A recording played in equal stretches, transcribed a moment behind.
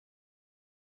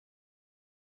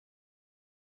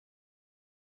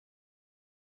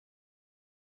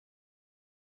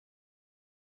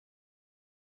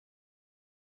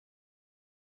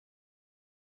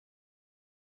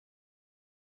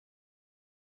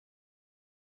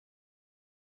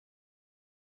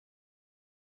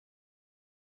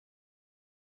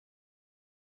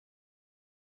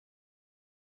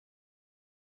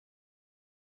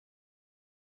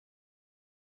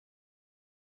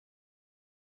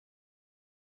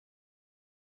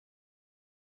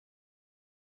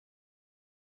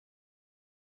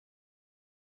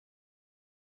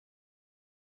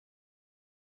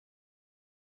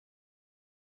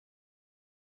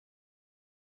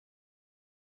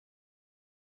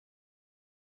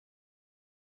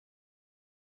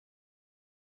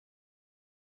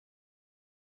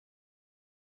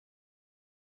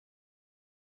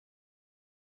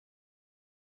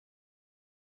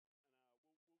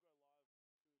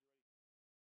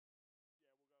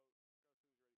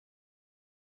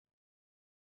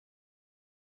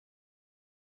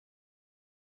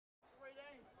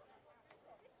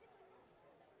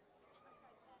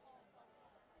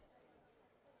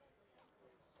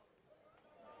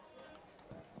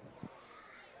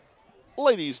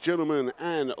Ladies, gentlemen,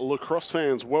 and lacrosse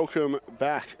fans, welcome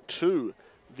back to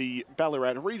the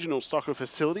Ballarat Regional Soccer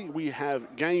Facility. We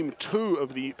have Game 2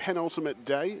 of the penultimate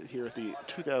day here at the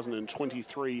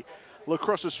 2023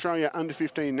 Lacrosse Australia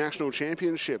Under-15 National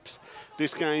Championships.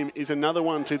 This game is another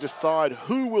one to decide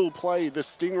who will play the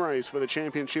Stingrays for the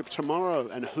championship tomorrow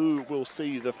and who will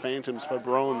see the Phantoms for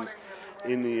bronze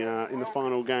in the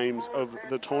final games of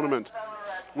the tournament.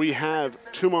 We have,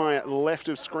 to my left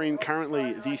of screen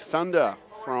currently, the Thunder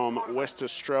from West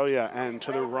Australia, and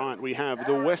to the right we have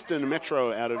the Western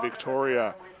Metro out of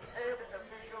Victoria.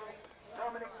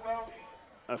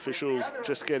 Officials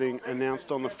just getting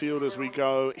announced on the field as we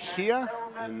go here,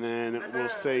 and then we'll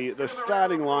see the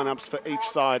starting lineups for each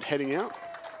side heading out.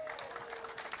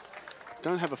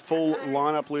 Don't have a full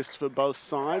lineup list for both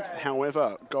sides.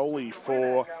 However, goalie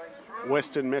for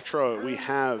Western Metro, we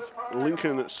have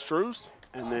Lincoln Struce,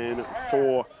 and then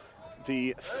for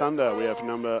the Thunder, we have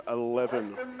number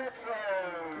 11,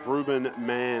 Ruben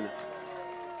Mann.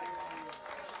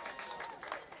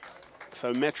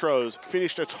 So Metro's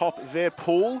finished atop their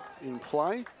pool in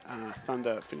play.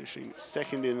 Thunder finishing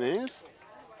second in theirs.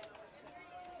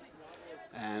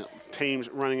 And teams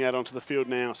running out onto the field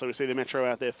now. So we see the Metro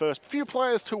out there first. Few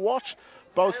players to watch.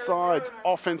 Both sides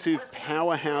offensive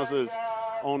powerhouses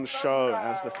on show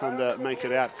as the Thunder make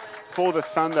it out. For the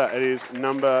Thunder, it is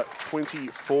number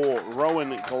 24,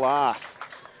 Rowan Glass.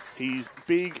 He's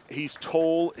big, he's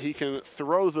tall, he can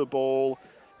throw the ball.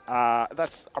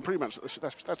 That's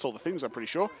all the things, I'm pretty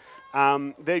sure.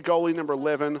 Their goalie, number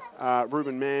 11,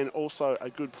 Ruben Mann, also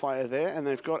a good player there. And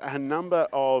they've got a number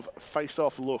of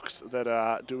face-off looks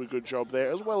that do a good job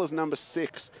there, as well as number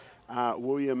 6,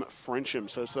 William Frensham.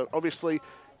 So obviously,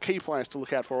 key players to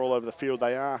look out for all over the field.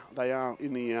 They are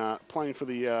in the playing for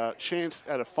the chance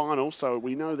at a final, so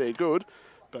we know they're good.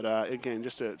 But again,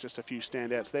 just a few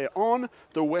standouts there. On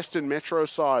the Western Metro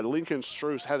side, Lincoln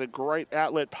Struce has a great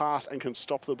outlet pass and can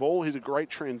stop the ball. He's a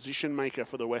great transition maker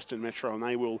for the Western Metro, and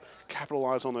they will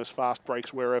capitalise on those fast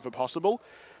breaks wherever possible.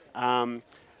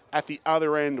 At the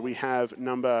other end, we have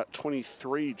number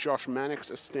 23, Josh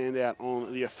Mannix, a standout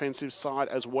on the offensive side,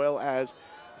 as well as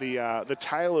the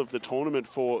tail of the tournament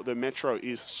for the Metro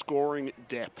is scoring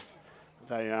depth.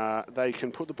 They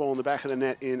can put the ball in the back of the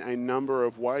net in a number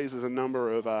of ways. There's a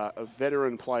number of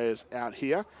veteran players out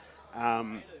here.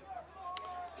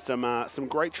 Some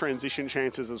great transition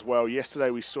chances as well. Yesterday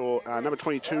we saw number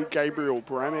 22, Gabriel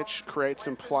Bramich, create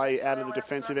some play out of the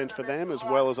defensive end for them, as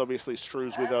well as obviously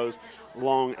Struce with those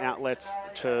long outlets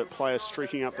to players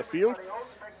streaking up the field.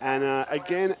 And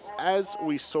again, as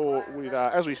we saw with,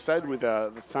 as we said with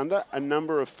the Thunder, a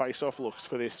number of face-off looks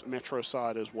for this Metro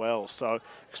side as well. So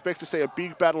expect to see a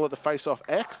big battle at the face-off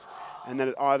X, and then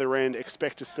at either end,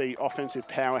 expect to see offensive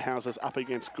powerhouses up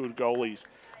against good goalies.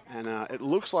 And it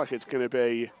looks like it's going to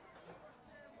be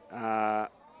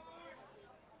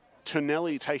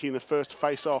Tonelli taking the first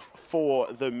face-off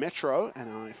for the Metro.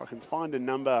 And if I can find a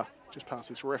number just past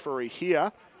this referee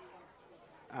here,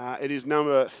 it is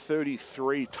number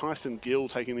 33, Tyson Gill,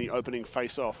 taking the opening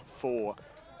face-off for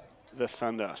the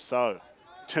Thunder. So,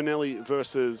 Tonelli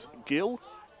versus Gill,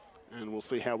 and we'll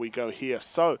see how we go here.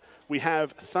 So, we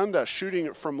have Thunder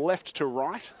shooting from left to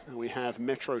right, and we have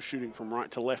Metro shooting from right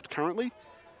to left currently.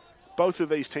 Both of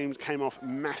these teams came off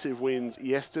massive wins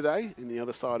yesterday. In the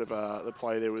other side of the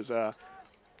play, there was a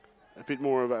bit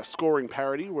more of a scoring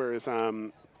parity, whereas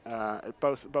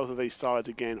both of these sides,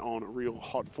 again, on real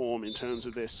hot form in terms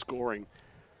of their scoring.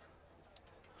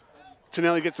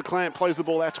 Tonelli gets the clamp, plays the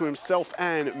ball out to himself,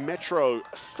 and Metro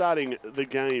starting the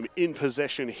game in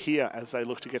possession here as they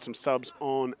look to get some subs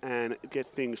on and get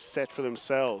things set for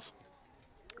themselves.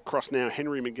 Across now,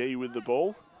 Henry McGee with the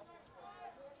ball.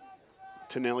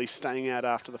 Tonelli staying out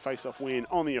after the face-off win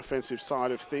on the offensive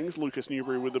side of things. Lucas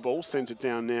Newbury with the ball, sends it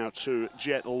down now to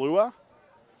Jet Lua.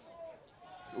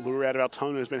 Lua out of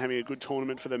Altona has been having a good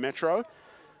tournament for the Metro.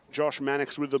 Josh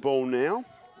Mannix with the ball now.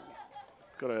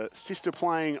 Got a sister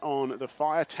playing on the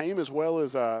Fire team, as well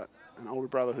as an older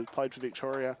brother who's played for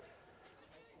Victoria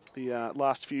the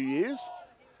last few years.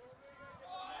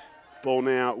 Ball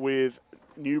now with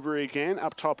Newbury again.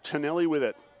 Up top, Tonelli with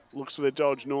it. Looks for the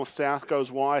dodge north-south,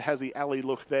 goes wide, has the alley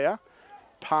look there.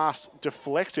 Pass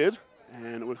deflected,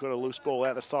 and we've got a loose ball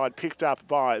out the side, picked up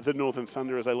by the Northern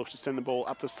Thunder as they look to send the ball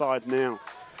up the side now.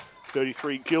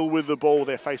 33, Gill with the ball,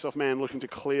 their face-off man looking to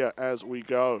clear as we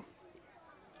go.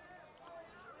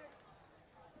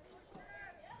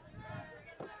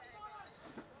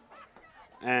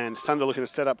 And Thunder looking to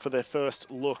set up for their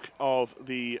first look of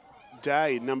the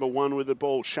day. Number 1 with the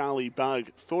ball, Charlie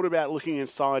Bug. Thought about looking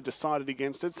inside, decided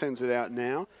against it, sends it out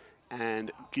now.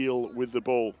 And Gill with the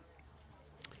ball.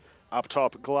 Up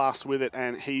top, Glass with it,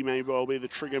 and he may well be the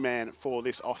trigger man for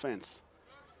this offense.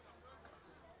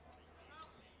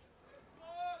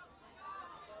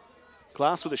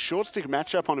 Glass with a short stick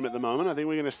matchup on him at the moment. I think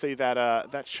we're going to see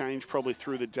that that change probably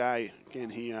through the day. Again,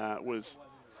 he was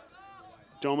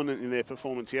dominant in their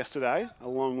performance yesterday,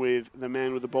 along with the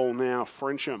man with the ball now,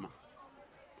 Frensham.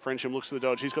 Frensham looks for the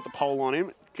dodge. He's got the pole on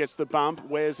him, gets the bump,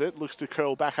 wears it, looks to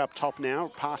curl back up top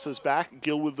now, passes back,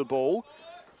 Gill with the ball.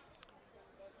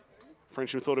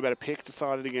 Frensham thought about a pick,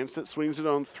 decided against it, swings it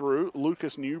on through.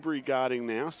 Lucas Newbury guarding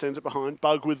now, sends it behind.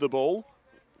 Bug with the ball.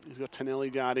 He's got Tonelli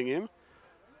guarding him.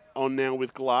 On now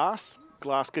with Glass.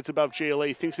 Glass gets above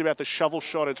GLE, thinks about the shovel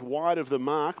shot. It's wide of the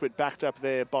mark, but backed up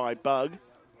there by Bug.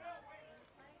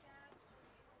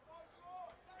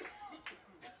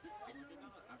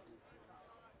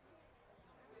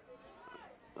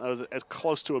 That was as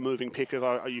close to a moving pick as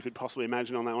you could possibly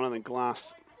imagine on that one. I think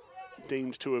Glass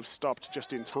deemed to have stopped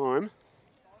just in time.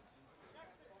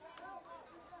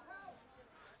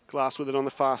 Glass with it on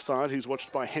the far side. He's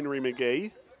watched by Henry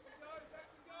McGee.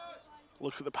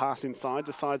 Looks at the pass inside,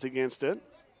 decides against it.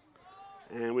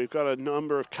 And we've got a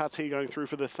number of cuts here going through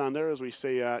for the Thunder as we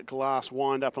see Glass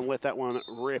wind up and let that one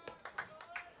rip.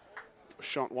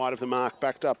 Shot wide of the mark,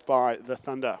 backed up by the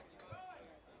Thunder.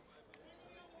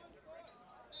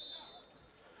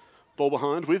 Ball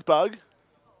behind with Bug.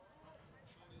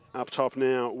 Up top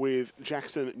now with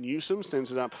Jackson Newsom,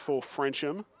 sends it up for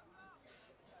Frensham.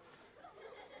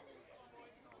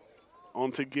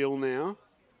 On to Gill now.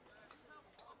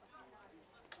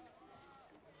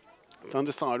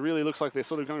 Thunder side really looks like they're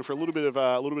sort of going for a little bit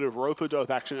of rope-a-dope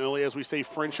action early as we see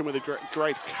Frensham with a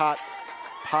great cut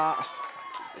pass.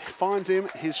 Finds him.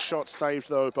 His shot saved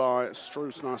though by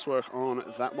Struce. Nice work on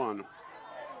that one.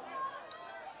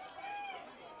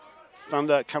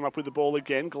 Thunder come up with the ball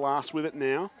again. Glass with it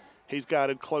now. He's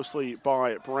guarded closely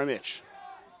by Bremich.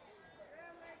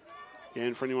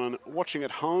 And for anyone watching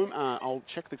at home, I'll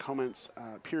check the comments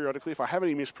periodically. If I have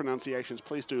any mispronunciations,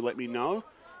 please do let me know.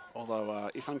 Although,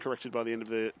 if uncorrected by the end of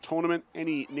the tournament,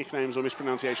 any nicknames or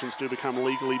mispronunciations do become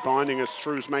legally binding as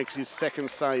Struce makes his second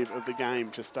save of the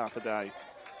game to start the day.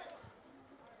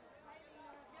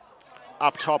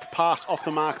 Up top, pass off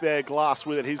the mark there. Glass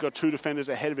with it. He's got two defenders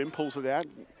ahead of him, pulls it out.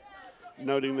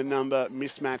 Noting the number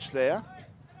mismatch there.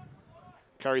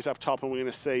 Curry's up top, and we're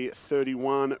going to see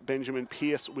 31, Benjamin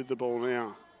Pearce with the ball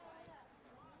now.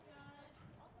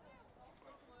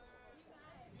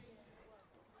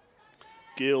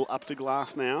 Gill up to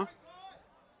Glass now.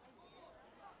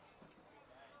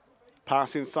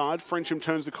 Pass inside. Frensham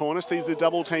turns the corner, sees the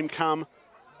double team come.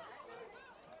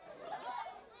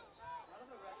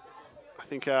 I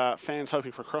think fans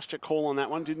hoping for a cross-check call on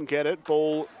that one. Didn't get it.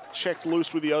 Ball checked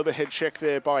loose with the overhead check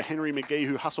there by Henry McGee,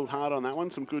 who hustled hard on that one.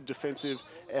 Some good defensive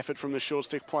effort from the short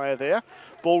stick player there.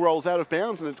 Ball rolls out of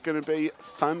bounds, and it's going to be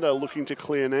Thunder looking to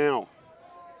clear now.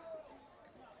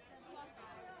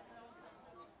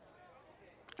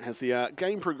 As the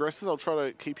game progresses, I'll try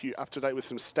to keep you up to date with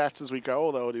some stats as we go,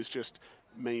 although it is just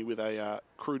me with a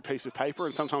crude piece of paper,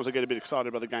 and sometimes I get a bit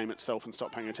excited by the game itself and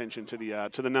stop paying attention to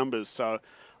the numbers. So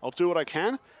I'll do what I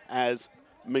can as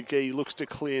McGee looks to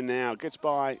clear now. Gets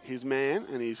by his man,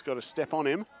 and he's got a step on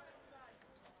him.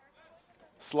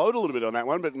 Slowed a little bit on that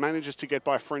one, but manages to get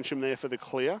by Frensham there for the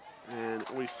clear. And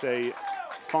we see,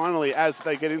 finally, as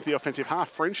they get into the offensive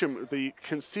half, Frensham, the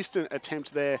consistent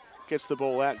attempt there, gets the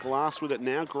ball out. Glass with it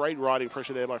now. Great riding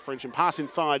pressure there by Frensham. Pass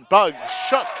inside. Bug.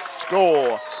 Shot.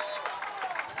 Score.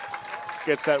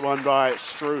 Gets that one by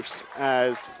Struce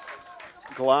as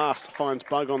Glass finds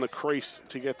Bug on the crease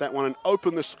to get that one and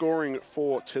open the scoring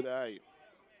for today.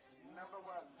 Number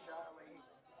 1, Charlie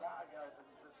Bug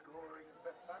opens the scoring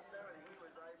for Thunder, and he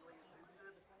was ably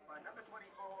assisted by number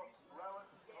 24, Rowan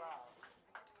Glass.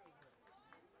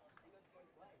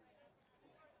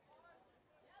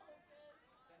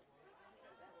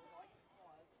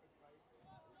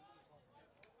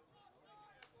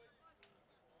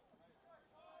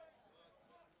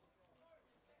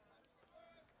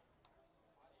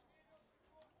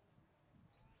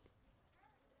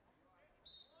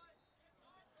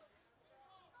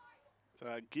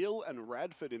 Gill and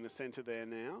Radford in the centre there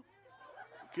now.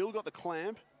 Gill got the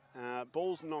clamp.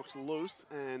 Ball's knocked loose,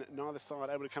 and neither side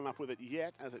able to come up with it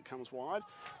yet as it comes wide.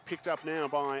 Picked up now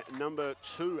by number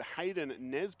 2, Hayden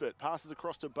Nesbitt. Passes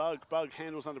across to Bug. Bug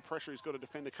handles under pressure. He's got a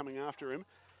defender coming after him.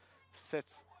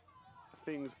 Sets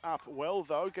things up well,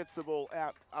 though. Gets the ball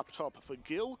out up top for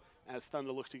Gill as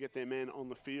Thunder look to get their man on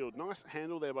the field. Nice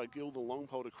handle there by Gill, the long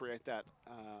pole, to create that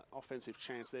offensive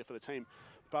chance there for the team.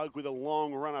 Bug with a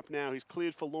long run up now. He's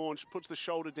cleared for launch, puts the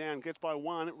shoulder down, gets by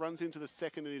one, runs into the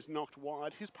second and is knocked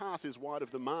wide. His pass is wide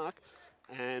of the mark,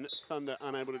 and Thunder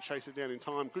unable to chase it down in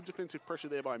time. Good defensive pressure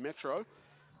there by Metro.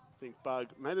 I think Bug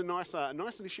made a nice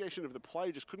initiation of the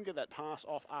play, just couldn't get that pass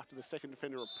off after the second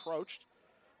defender approached.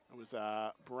 It was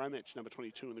Bramich, number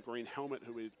 22 in the green helmet,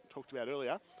 who we talked about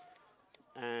earlier.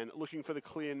 And looking for the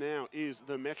clear now is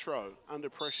the Metro. Under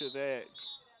pressure there.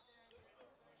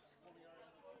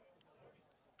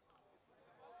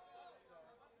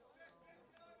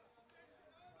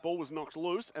 Ball was knocked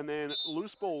loose, and then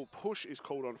loose ball push is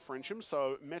called on Frensham,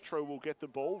 so Metro will get the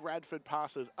ball. Radford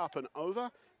passes up and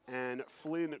over, and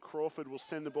Flynn Crawford will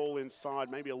send the ball inside,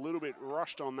 maybe a little bit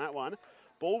rushed on that one.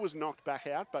 Ball was knocked back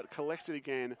out, but collected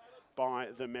again by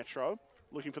the Metro.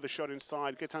 Looking for the shot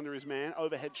inside, gets under his man.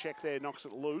 Overhead check there, knocks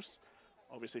it loose.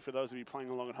 Obviously, for those of you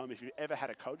playing along at home, if you've ever had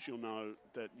a coach, you'll know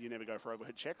that you never go for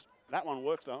overhead checks. That one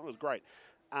worked, though. It was great.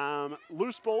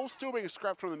 Loose ball, still being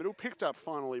scrapped from the middle. Picked up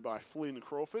finally by Flynn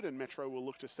Crawford, and Metro will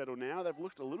look to settle now. They've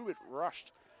looked a little bit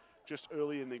rushed just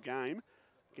early in the game.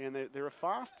 Again, they're a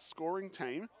fast scoring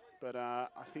team, but I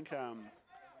think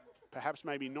perhaps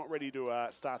maybe not ready to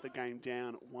start the game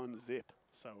down 1-0.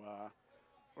 So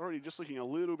already just looking a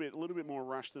little bit more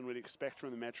rushed than we'd expect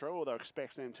from the Metro, although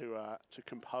expect them to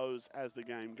compose as the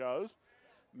game goes.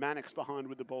 Mannix behind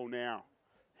with the ball now.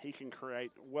 He can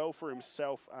create well for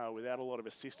himself without a lot of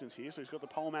assistance here. So he's got the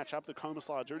pole match up. The coma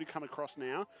slide's already come across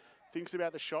now. Thinks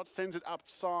about the shot, sends it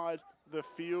upside the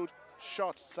field.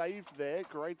 Shot saved there.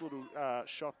 Great little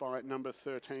shot by number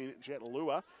 13, Jet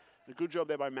Lua. A good job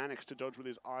there by Mannix to dodge with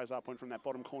his eyes up. Went from that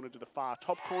bottom corner to the far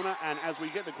top corner. And as we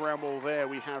get the ground ball there,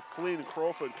 we have Flynn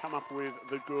Crawford come up with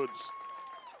the goods.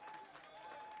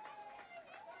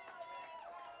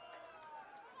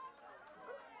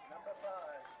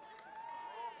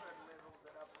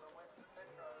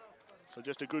 So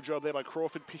just a good job there by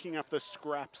Crawford picking up the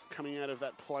scraps coming out of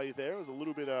that play there. It was a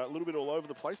little bit all over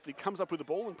the place, but he comes up with the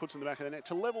ball and puts it in the back of the net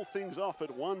to level things off at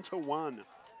 1-1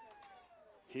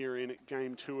 here in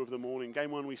game 2 of the morning.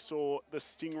 Game 1, we saw the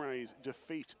Stingrays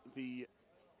defeat the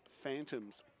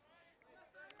Phantoms.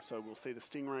 So we'll see the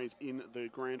Stingrays in the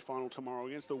grand final tomorrow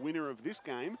against the winner of this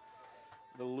game.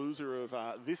 The loser of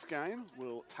this game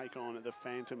will take on the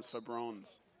Phantoms for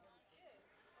bronze.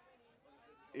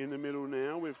 In the middle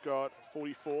now, we've got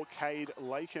 44, Cade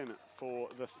Lakin for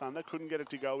the Thunder. Couldn't get it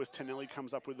to go as Tonelli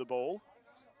comes up with the ball.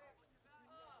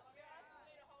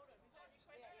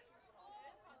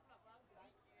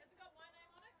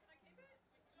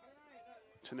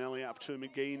 Tonelli up to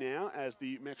McGee now as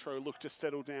the Metro look to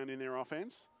settle down in their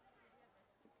offense.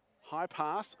 High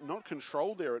pass, not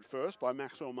controlled there at first by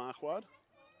Maxwell Marquardt.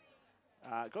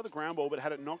 Got the ground ball, but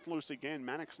had it knocked loose again.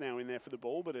 Mannix now in there for the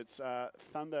ball, but it's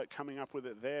Thunder coming up with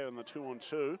it there on the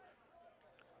 2-on-2.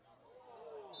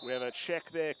 We have a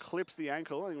check there, clips the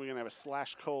ankle. I think we're going to have a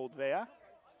slash called there.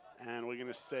 And we're going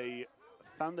to see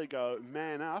Thunder go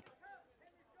man up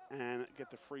and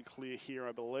get the free clear here,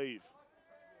 I believe.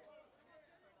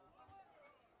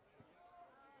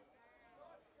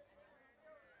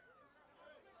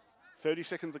 "30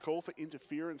 seconds a call for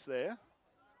interference there.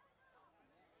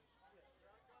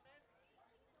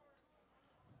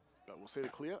 But we'll see the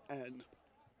clear, and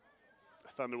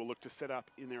Thunder will look to set up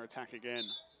in their attack again.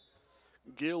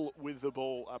 Gill with the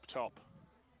ball up top.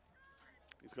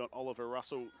 He's got Oliver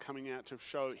Russell coming out to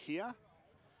show here.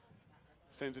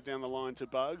 Sends it down the line to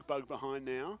Bug. Bug behind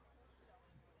now.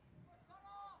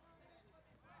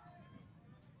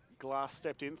 Glass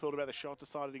stepped in, thought about the shot,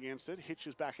 decided against it.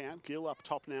 Hitches back out. Gill up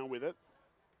top now with it.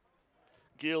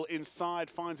 Gill inside,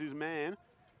 finds his man.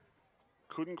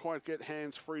 Couldn't quite get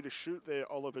hands free to shoot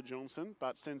there, Oliver Johnson,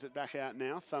 but sends it back out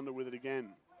now. Thunder with it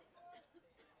again.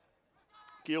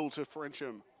 Gill to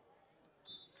Frensham.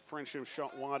 Frensham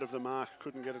shot wide of the mark,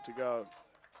 couldn't get it to go.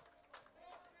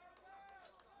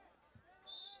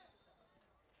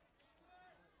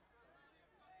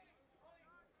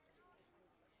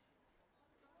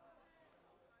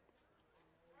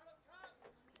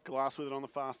 Glass with it on the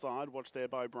far side, watched there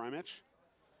by Bramich.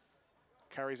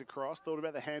 Carries across, thought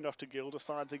about the handoff to Gill,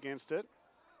 decides against it.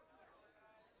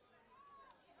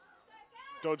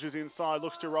 Dodges inside,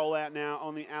 looks to roll out now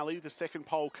on the alley. The second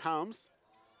pole comes.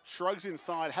 Shrugs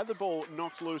inside, had the ball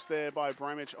knocked loose there by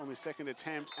Bramich on the second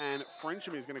attempt, and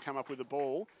Frensham is going to come up with the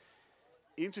ball.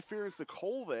 Interference, the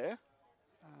call there.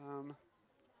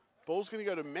 Ball's going to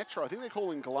go to Metro. I think they're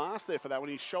calling Glass there for that when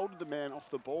he shouldered the man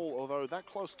off the ball, although that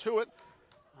close to it.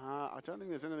 I don't think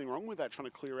there's anything wrong with that, trying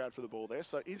to clear out for the ball there.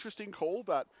 So interesting call,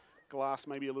 but Glass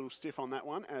maybe a little stiff on that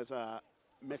one as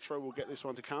Metro will get this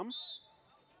one to come.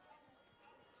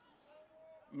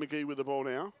 McGee with the ball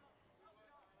now.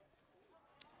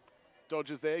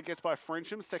 Dodges there, gets by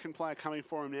Frensham. Second player coming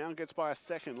for him now, gets by a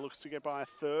second, looks to get by a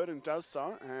third and does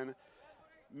so. And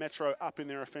Metro up in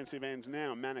their offensive end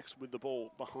now. Mannix with the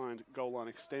ball behind goal line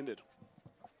extended.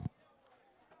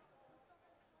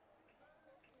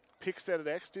 Pick set at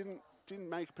X, didn't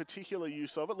make particular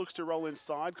use of it. Looks to roll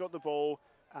inside, got the ball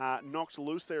knocked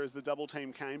loose there as the double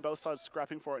team came. Both sides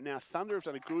scrapping for it now. Thunder have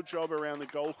done a good job around the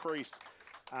goal crease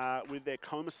with their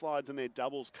coma slides and their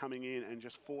doubles coming in and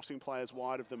just forcing players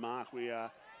wide of the mark.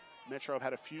 Metro have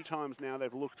had a few times now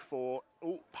they've looked for,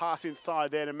 pass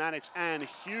inside there to Mannix, and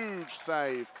huge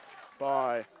save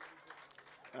by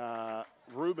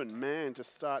Ruben Mann to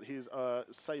start his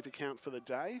save account for the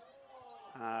day.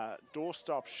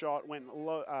 Doorstop shot, went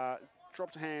low,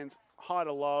 dropped hands, high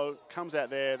to low, comes out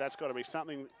there, that's got to be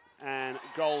something, and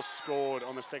goal scored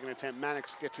on the second attempt.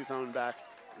 Mannix gets his own back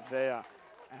there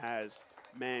as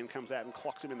Mann comes out and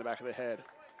clocks him in the back of the head.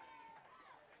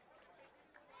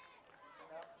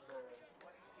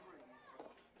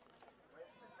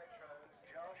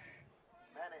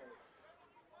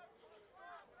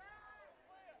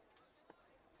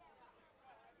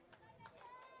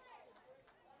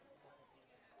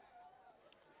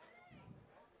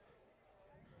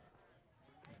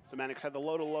 So Mannix had the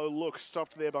low-to-low look,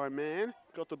 stopped there by Mann,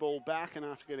 got the ball back, and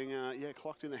after getting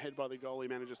clocked in the head by the goalie,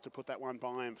 manages to put that one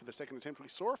by him for the second attempt. We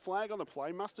saw a flag on the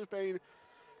play, must have been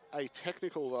a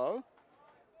technical though,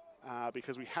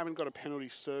 because we haven't got a penalty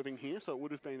serving here, so it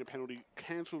would have been a penalty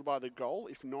cancelled by the goal,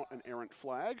 if not an errant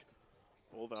flag.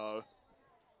 Although,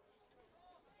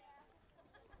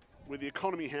 with the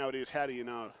economy how it is, how do you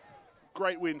know?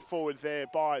 Great win forward there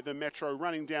by the Metro,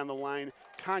 running down the lane,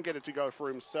 can't get it to go for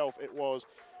himself. It was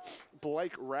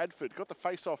Blake Radford, got the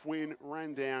face-off win,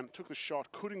 ran down, took the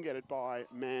shot, couldn't get it by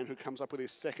Mann, who comes up with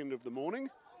his second of the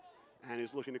morning and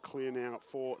is looking to clear now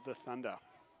for the Thunder.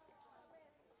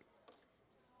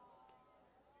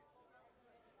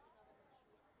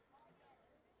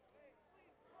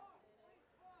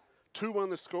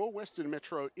 Two-1 the score, Western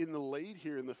Metro in the lead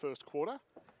here in the first quarter,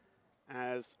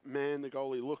 as Mann, the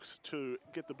goalie, looks to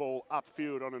get the ball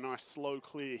upfield on a nice slow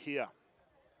clear here.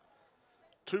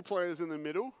 Two players in the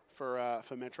middle for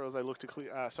Metro as they look to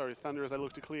clear, Thunder as they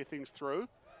look to clear things through.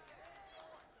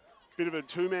 Bit of a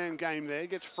two-man game there,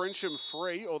 gets Frensham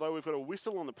free, although we've got a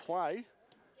whistle on the play.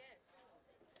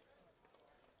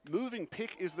 Moving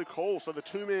pick is the call, so the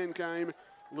two-man game,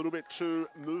 a little bit too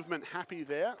movement happy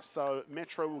there, so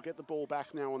Metro will get the ball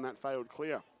back now on that failed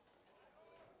clear.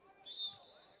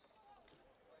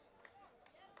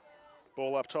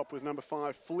 Ball up top with number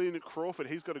 5, Flynn Crawford.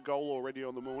 He's got a goal already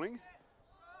on the morning.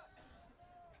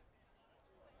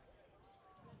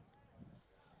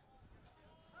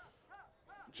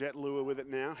 Jet Lure with it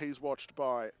now. He's watched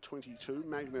by 22,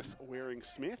 Magnus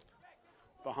Waring-Smith.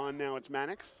 Behind now it's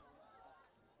Mannix.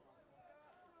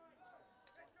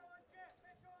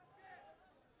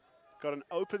 Got an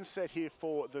open set here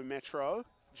for the Metro.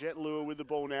 Jet Lure with the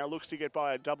ball now. Looks to get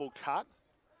by a double cut.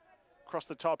 Across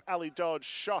the top, Ali Dodge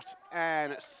shot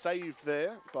and saved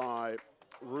there by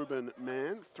Ruben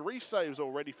Mann. 3 saves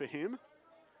already for him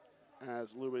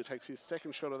as Lure takes his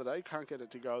second shot of the day. Can't get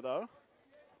it to go though.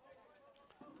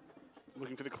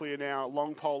 Looking for the clear now.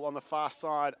 Long pole on the far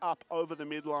side, up over the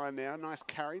midline now. Nice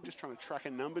carry, just trying to track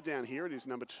a number down here. It is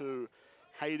number 2,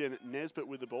 Hayden Nesbitt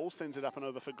with the ball. Sends it up and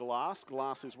over for Glass.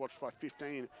 Glass is watched by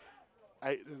 15,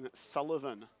 Aiden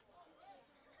Sullivan.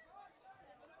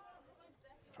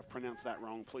 If I've pronounced that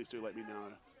wrong, please do let me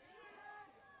know.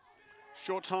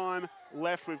 Short time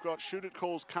left. We've got shoot-it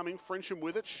calls coming. Frensham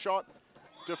with it. Shot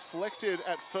deflected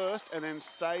at first and then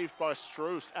saved by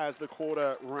Struess as the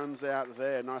quarter runs out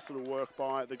there. Nice little work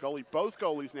by the goalie. Both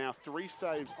goalies now 3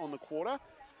 saves on the quarter.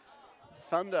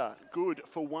 Thunder good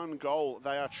for 1 goal.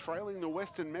 They are trailing the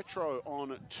Western Metro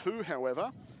on 2,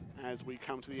 however, as we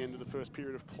come to the end of the first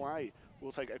period of play.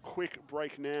 We'll take a quick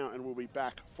break now and we'll be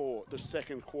back for the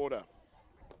second quarter.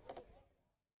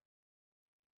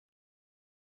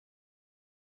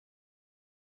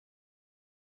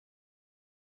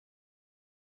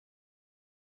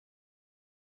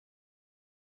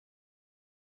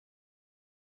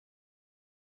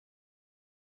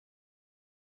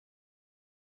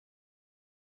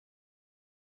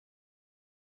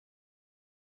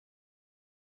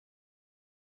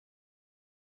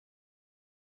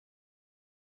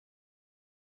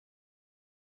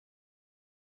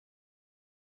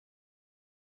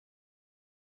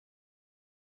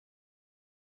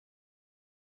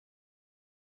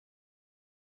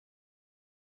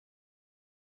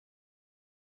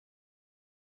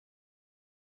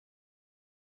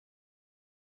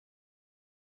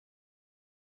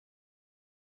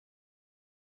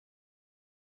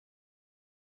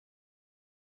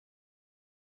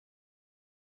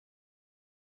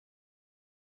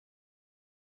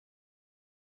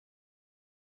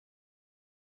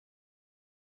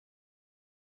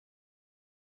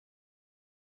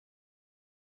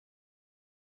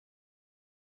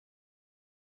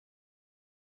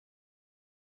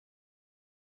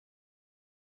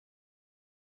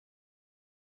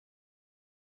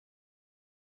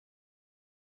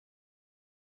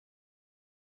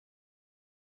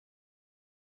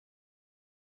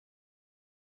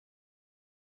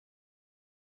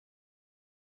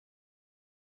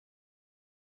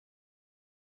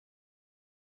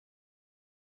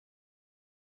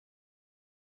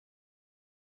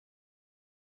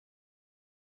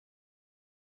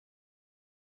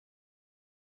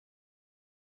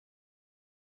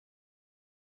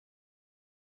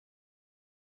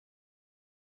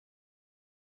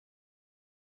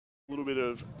 little bit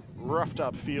of roughed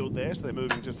up field there, so they're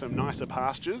moving to some nicer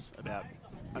pastures, about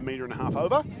 1.5 meters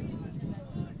over.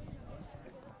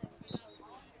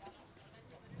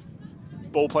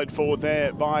 Ball played forward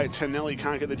there by Tonelli,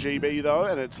 can't get the GB though,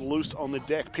 and it's loose on the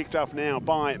deck, picked up now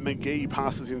by McGee,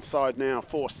 passes inside now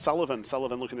for Sullivan.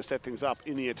 Sullivan looking to set things up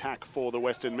in the attack for the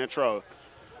Western Metro.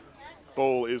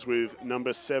 Ball is with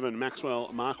number 7, Maxwell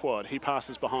Marquardt. He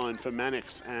passes behind for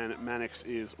Mannix, and Mannix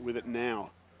is with it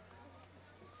now.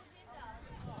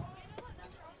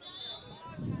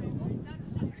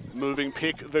 Moving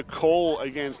pick, the call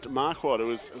against Marquardt. It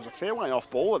was a fair way off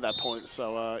ball at that point,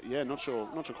 so yeah, not sure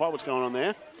quite what's going on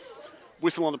there.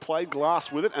 Whistle on the play,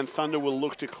 Glass with it, and Thunder will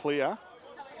look to clear.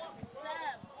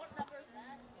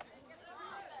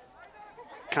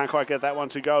 Can't quite get that one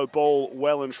to go. Ball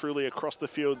well and truly across the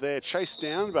field there. Chased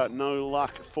down, but no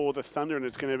luck for the Thunder, and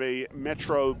it's going to be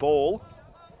Metro ball.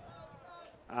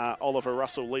 Oliver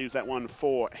Russell leaves that one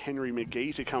for Henry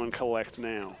McGee to come and collect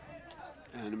now.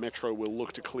 And Metro will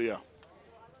look to clear.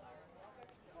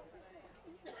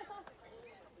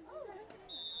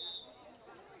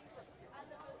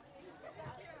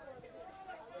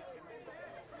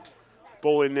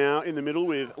 Ball in now in the middle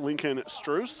with Lincoln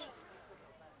Struess.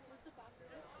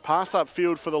 Pass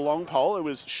upfield for the long pole. It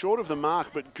was short of the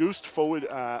mark, but goosed forward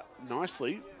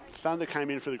nicely. Thunder came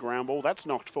in for the ground ball. That's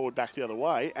knocked forward back the other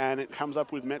way, and it comes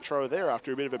up with Metro there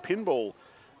after a bit of a pinball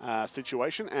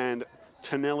situation, and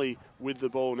Tonelli with the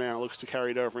ball now looks to carry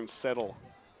it over and settle.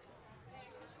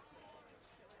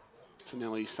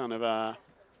 Tonelli, son of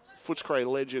Footscray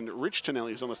legend Rich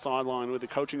Tonelli, is on the sideline with the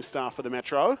coaching staff for the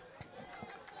Metro.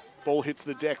 Ball hits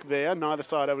the deck there, neither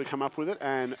side able to come up with it,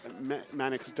 and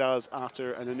Mannix does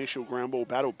after an initial ground ball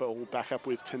battle. Ball back up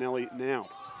with Tonelli now.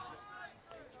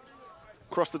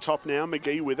 Across the top now,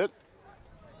 McGee with it.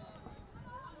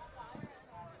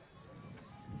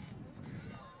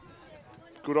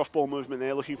 Good off-ball movement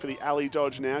there, looking for the alley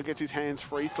dodge now. Gets his hands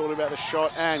free, thought about the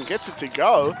shot, and gets it to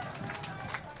go.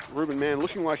 Ruben Mann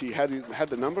looking like he had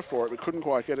the number for it, but couldn't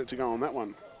quite get it to go on that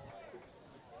one.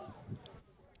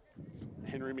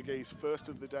 Henry McGee's first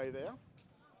of the day there.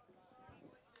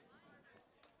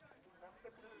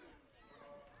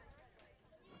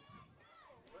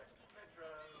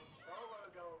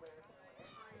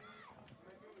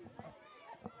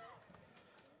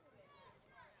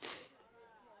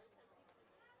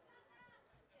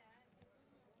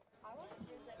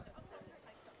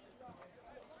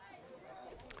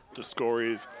 The score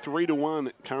is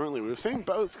 3-1 currently. We've seen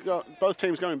both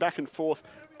teams going back and forth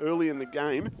early in the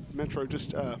game. Metro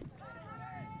just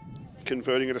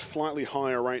converting at a slightly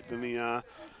higher rate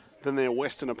than their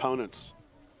Western opponents.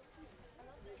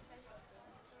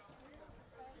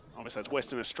 Obviously, it's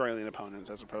Western Australian opponents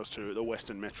as opposed to the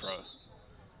Western Metro.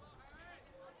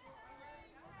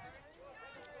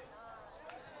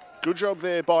 Good job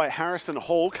there by Harrison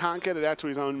Hall. Can't get it out to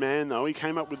his own man, though. He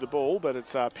came up with the ball, but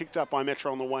it's picked up by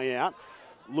Metro on the way out.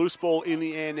 Loose ball in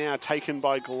the air now, taken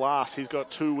by Glass. He's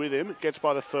got 2 with him. Gets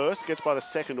by the first, gets by the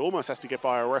second. Almost has to get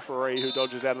by a referee who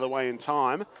dodges out of the way in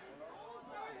time.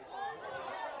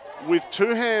 With 2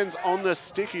 hands on the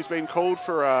stick, he's been called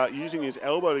for using his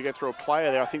elbow to get through a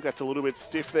player there. I think that's a little bit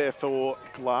stiff there for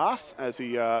Glass as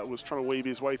he was trying to weave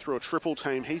his way through a triple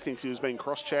team. He thinks he was being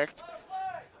cross-checked.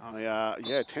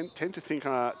 Yeah, tend to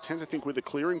think with the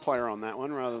clearing player on that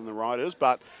one rather than the riders.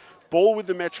 But ball with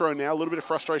the Metro now. A little bit of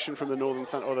frustration from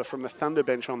the from the Thunder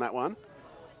bench on that one,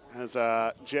 as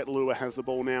Jet Lua has the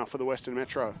ball now for the Western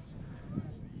Metro.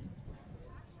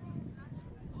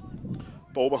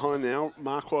 Ball behind now.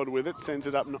 Marquardt with it, sends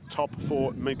it up top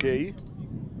for McGee.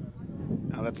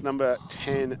 Now that's number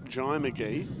 10, Jai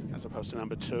McGee, as opposed to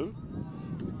number 2.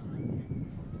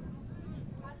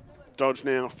 Dodge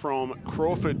now from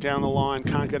Crawford down the line,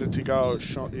 can't get it to go.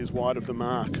 Shot is wide of the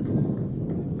mark.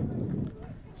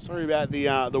 Sorry about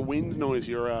the wind noise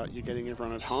you're getting,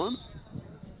 everyone at home.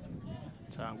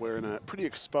 We're in a pretty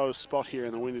exposed spot here,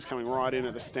 and the wind is coming right in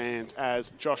at the stands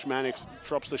as Josh Mannix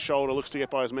drops the shoulder, looks to get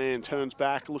by his man, turns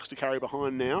back, looks to carry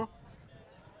behind now.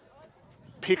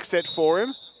 Pick set for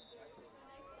him.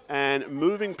 And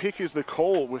moving pick is the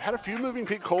call. We've had a few moving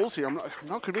pick calls here. I'm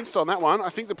not convinced on that one. I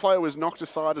think the player was knocked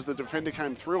aside as the defender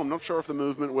came through. I'm not sure if the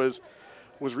movement was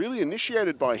really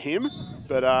initiated by him,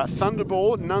 but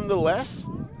Thunderball nonetheless.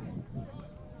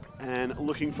 And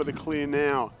looking for the clear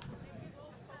now.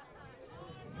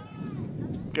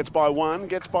 Gets by 1,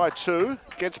 gets by 2,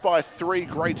 gets by 3.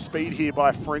 Great speed here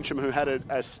by Frencham, who had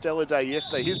a stellar day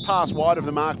yesterday. His pass wide of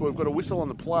the mark, but we've got a whistle on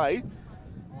the play.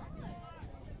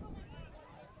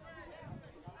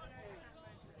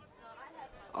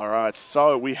 All right,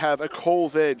 so we have a call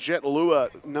there. Jet Lure,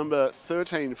 number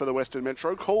 13 for the Western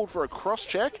Metro, called for a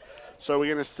cross-check. So we're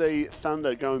going to see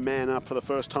Thunder go man up for the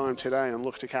first time today and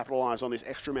look to capitalise on this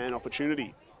extra man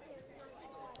opportunity.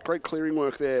 Great clearing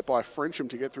work there by Frencham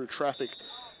to get through traffic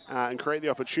and create the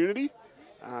opportunity.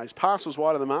 His pass was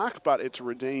wide of the mark, but it's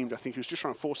redeemed. I think he was just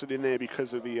trying to force it in there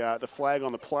because of the flag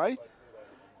on the play.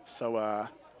 So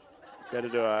better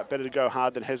to go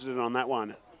hard than hesitant on that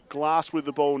one. Glass with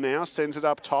the ball now, sends it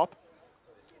up top.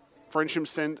 Frencham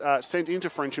sent into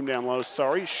Frencham down low,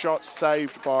 sorry. Shot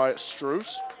saved by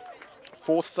Struce.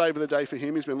 Fourth save of the day for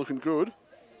him, he's been looking good.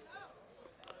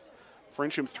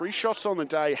 Frencham, 3 shots on the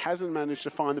day, hasn't managed to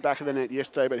find the back of the net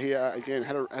yesterday, but he, again,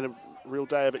 had a real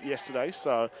day of it yesterday,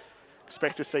 so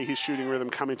expect to see his shooting rhythm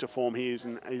come into form here.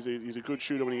 He's a good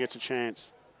shooter when he gets a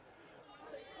chance.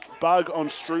 Bug on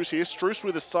Struce here. Struce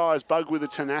with the size, Bug with the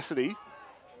tenacity.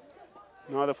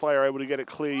 Neither player able to get it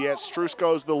clear yet. Struce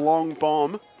goes the long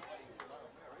bomb.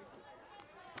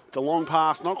 It's a long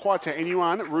pass, not quite to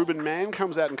anyone. Ruben Mann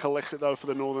comes out and collects it, though, for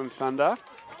the Northern Thunder.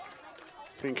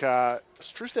 I think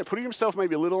Struce there putting himself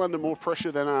maybe a little under more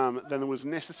pressure than was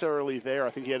necessarily there. I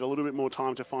think he had a little bit more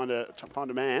time to find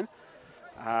a man.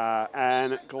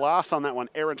 And Glass on that one.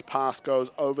 Errant pass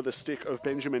goes over the stick of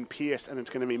Benjamin Pearce, and it's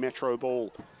going to be Metro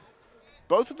ball.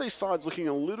 Both of these sides looking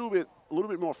a little bit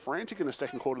more frantic in the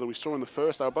second quarter than we saw in the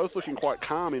first. They were both looking quite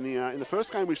calm in the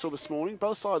first game we saw this morning.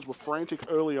 Both sides were frantic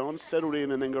early on, settled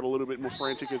in, and then got a little bit more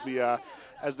frantic as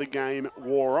the game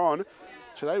wore on.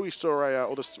 Today we saw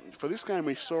for this game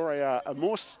we saw a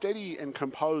more steady and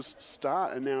composed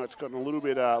start, and now it's gotten a little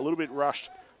bit rushed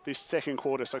this second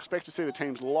quarter. So expect to see the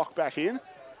teams lock back in.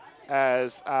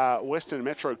 As Western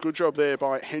Metro, good job there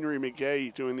by Henry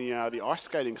McGee doing the ice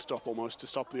skating stop almost to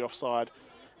stop the offside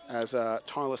as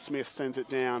Tyler Smith sends it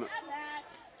down.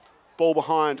 Ball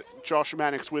behind, Josh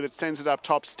Mannix with it, sends it up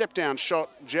top, step down shot,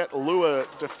 Jet Lure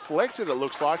deflected it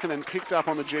looks like, and then picked up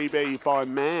on the GB by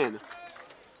Mann.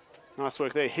 Nice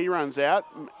work there, he runs out.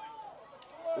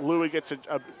 Lure gets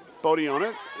a body on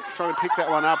it, trying to pick that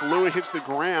one up. Lure hits the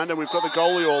ground and we've got the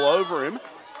goalie all over him.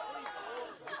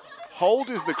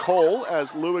 Hold is the call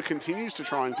as Lure continues to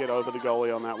try and get over the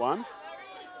goalie on that one.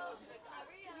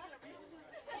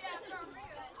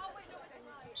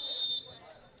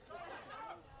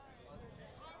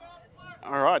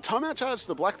 All right, timeout charge to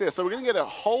the black there. So we're going to get a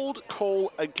hold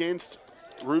call against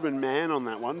Ruben Mann on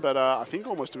that one, but I think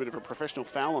almost a bit of a professional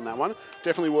foul on that one.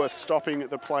 Definitely worth stopping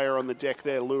the player on the deck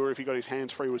there. Lure, if he got his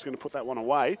hands free, was going to put that one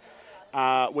away.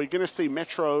 We're going to see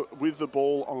Metro with the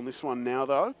ball on this one now,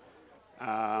 though.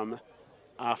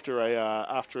 After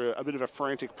a bit of a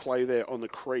frantic play there on the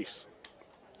crease.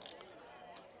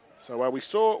 So we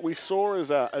saw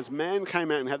as Mann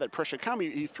came out and had that pressure come,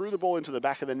 he threw the ball into the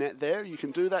back of the net there. You can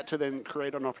do that to then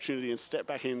create an opportunity and step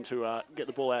back in to get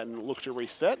the ball out and look to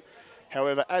reset.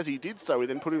 However, as he did so, he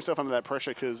then put himself under that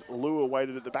pressure because Lure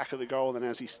waited at the back of the goal, and then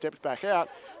as he stepped back out,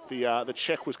 the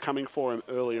check was coming for him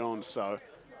early on. So,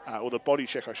 or the body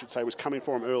check, I should say, was coming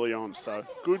for him early on. So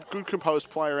good composed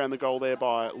play around the goal there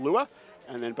by Lure.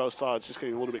 And then both sides just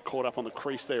getting a little bit caught up on the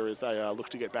crease there as they look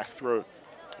to get back through.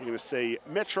 You're going to see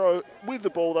Metro with the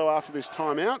ball, though, after this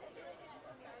timeout.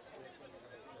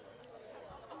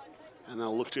 And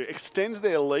they'll look to extend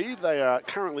their lead. They are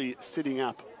currently sitting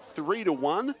up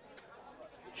 3-1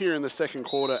 here in the second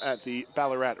quarter at the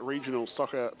Ballarat Regional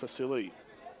Soccer Facility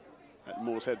at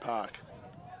Morshead Park.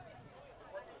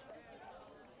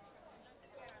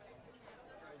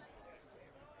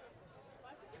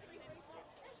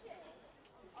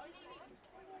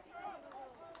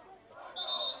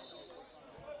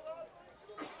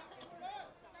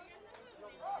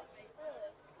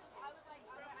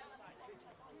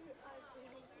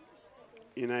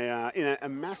 In a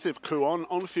massive coup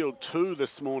on field 2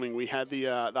 this morning, we had the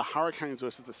Hurricanes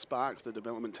versus the Sparks, the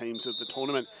development teams of the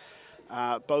tournament,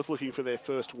 both looking for their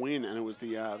first win, and it was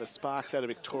the Sparks out of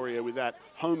Victoria with that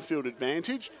home field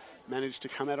advantage, managed to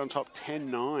come out on top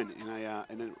 10-9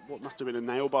 in what must have been a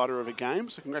nail biter of a game.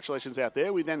 So congratulations out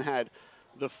there. We then had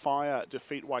the Fire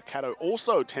defeat Waikato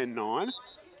also 10-9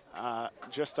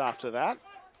 just after that.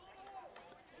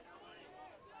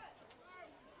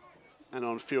 And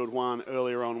on field 1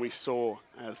 earlier on, we saw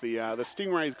as the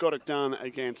Stingrays got it done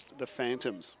against the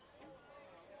Phantoms.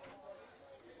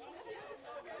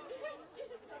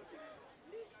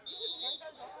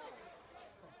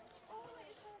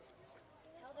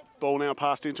 Ball now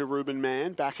passed into Ruben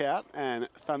Mann, back out, and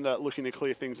Thunder looking to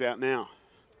clear things out now.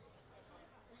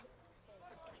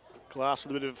 Glass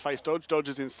with a bit of a face dodge,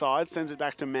 dodges inside, sends it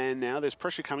back to Mann now. There's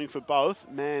pressure coming for both.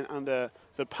 Mann under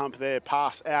the pump there,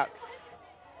 pass out.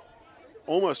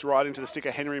 almost right into the stick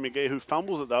of Henry McGee, who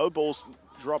fumbles it though. Ball's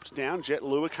dropped down. Jet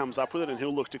Lua comes up with it, and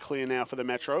he'll look to clear now for the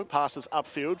Metro. Passes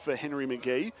upfield for Henry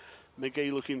McGee.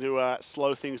 McGee looking to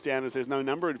slow things down as there's no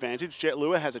number advantage. Jet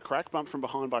Lua has a crack, bumped from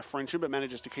behind by Frencham, but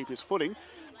manages to keep his footing.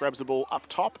 Grabs the ball up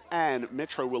top, and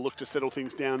Metro will look to settle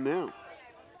things down now.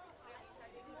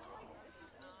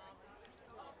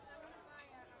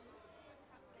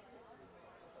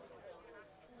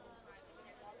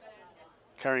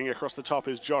 Carrying across the top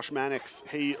is Josh Mannix.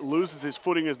 He loses his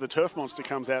footing as the turf monster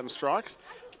comes out and strikes.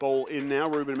 Ball in now.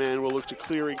 Ruben Mann will look to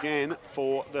clear again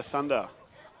for the Thunder.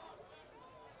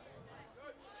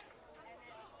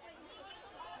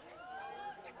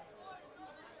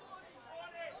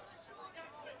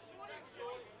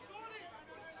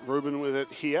 Ruben with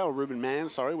it here, or Ruben Mann,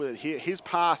 sorry, with it here. His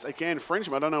pass again,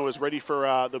 Frenchman, I don't know, was ready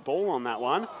for the ball on that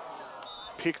one.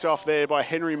 Picked off there by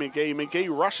Henry McGee. McGee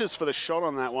rushes for the shot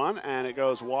on that one, and it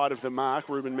goes wide of the mark.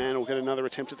 Ruben Mann will get another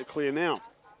attempt at the clear now.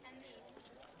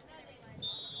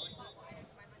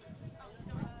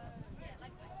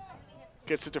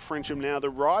 Gets it to Frencham now.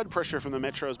 The ride pressure from the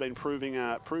Metro has been proving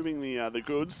the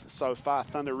goods so far.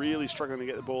 Thunder really struggling to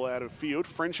get the ball out of field.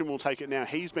 Frencham will take it now.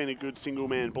 He's been a good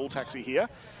single-man ball taxi here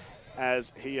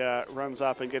as he runs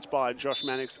up and gets by Josh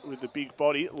Mannix with the big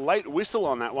body. Late whistle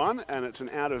on that one, and it's an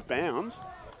out of bounds.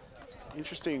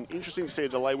 Interesting to see a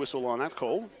delay whistle on that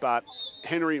call, but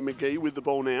Henry McGee with the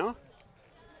ball now.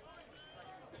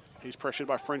 He's pressured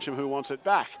by Frencham, who wants it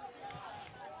back.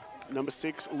 Number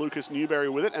 6, Lucas Newberry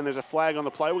with it, and there's a flag on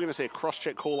the play. We're going to see a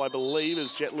cross-check call, I believe,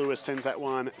 as Jet Lewis sends that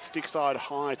one stick side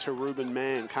high to Ruben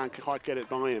Mann. Can't quite get it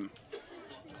by him.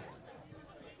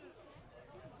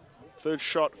 Third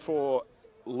shot for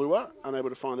Lua, unable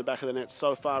to find the back of the net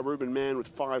so far. Ruben Mann with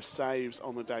 5 saves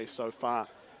on the day so far.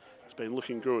 It's been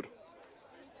looking good.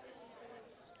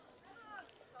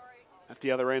 At the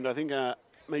other end, I think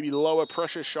maybe lower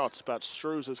pressure shots, but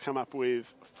Strues has come up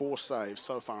with 4 saves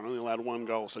so far and only allowed 1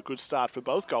 goal. So good start for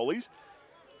both goalies.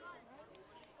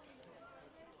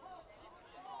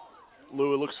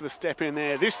 Lua looks for the step in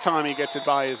there. This time he gets it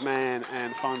by his man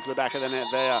and finds the back of the net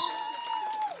there.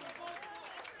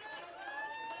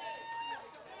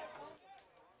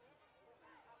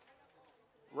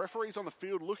 Referees on the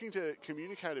field looking to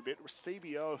communicate a bit.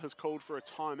 CBO has called for a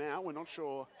timeout. We're not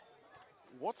sure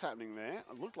what's happening there.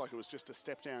 It looked like it was just a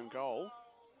step down goal.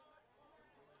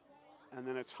 And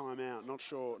then a timeout. Not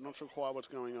sure quite what's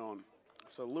going on.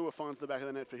 So Lua finds the back of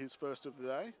the net for his first of the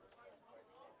day.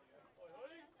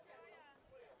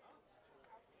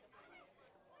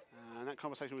 And that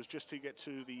conversation was just to get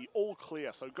to the all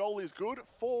clear. So goal is good.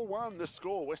 4-1 the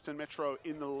score. Western Metro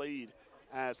in the lead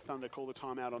as Thunder call the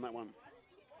timeout on that one.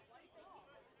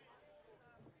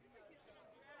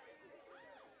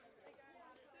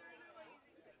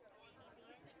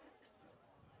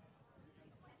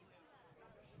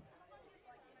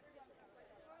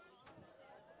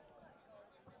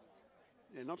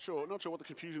 Yeah, not sure what the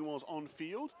confusion was on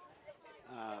field,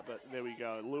 but there we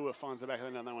go. Lua finds the back of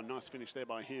the net on that one. Nice finish there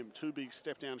by him. 2 big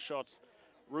step-down shots.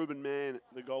 Ruben Mann,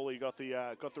 the goalie, got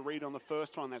the read on the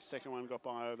first one. That second one got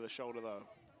by over the shoulder though.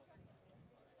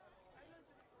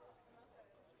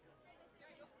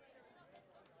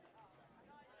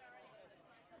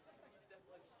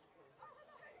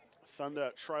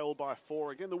 Thunder trail by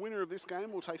 4 again. The winner of this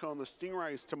game will take on the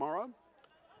Stingrays tomorrow.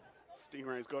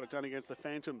 Stingrays got it done against the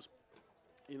Phantoms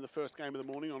in the first game of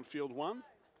the morning on field 1.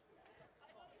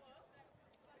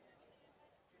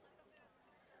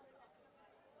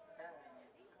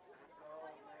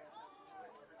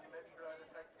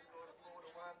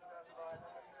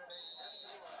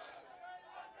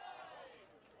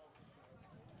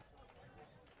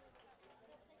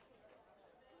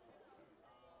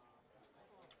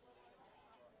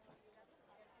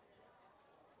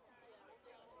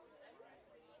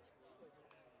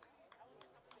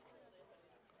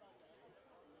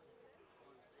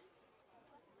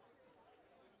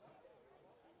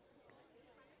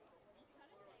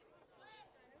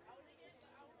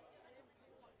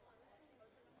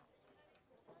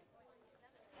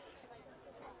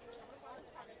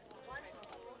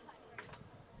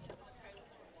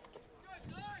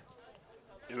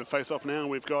 In the face-off now,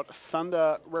 we've got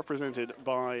Thunder represented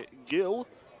by Gill.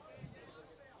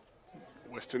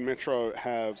 Western Metro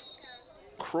have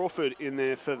Crawford in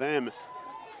there for them.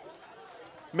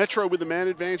 Metro with the man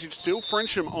advantage still.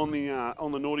 Frencham on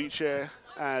the naughty chair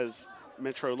as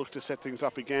Metro look to set things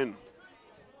up again.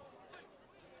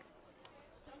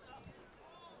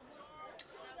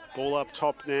 Ball up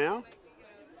top now.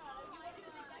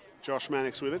 Josh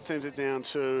Mannix with it, sends it down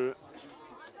to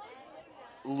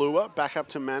Lure back up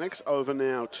to Mannix, over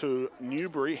now to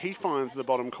Newbury. He finds the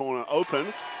bottom corner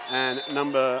open, and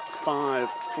number 5,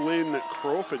 Flynn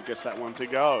Crawford, gets that one to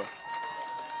go.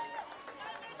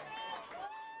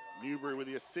 Newbury with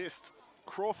the assist,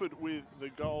 Crawford with the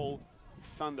goal.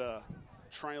 Thunder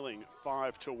trailing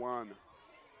 5-1.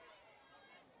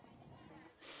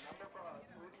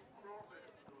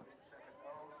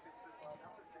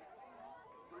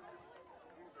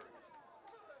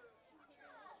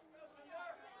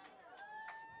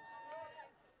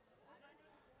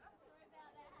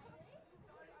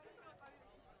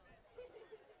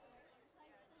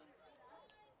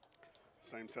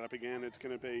 Same setup again. It's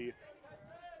going to be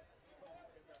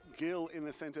Gill in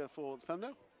the centre for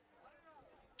Thunder.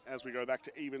 As we go back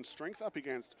to even strength up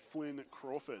against Flynn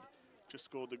Crawford. Just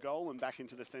scored the goal and back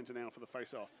into the centre now for the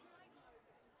face-off.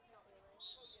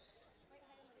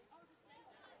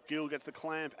 Gill gets the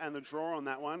clamp and the draw on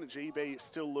that one. GB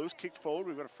still loose, kicked forward.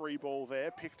 We've got a free ball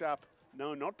there. Picked up,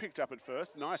 no, not picked up at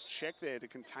first. Nice check there to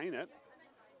contain it.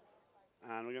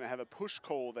 And we're going to have a push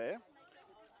call there.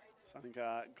 So I think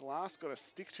Glass got a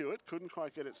stick to it. Couldn't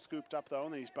quite get it scooped up though,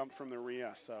 and then he's bumped from the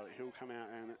rear. So he'll come out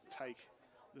and take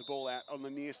the ball out on the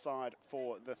near side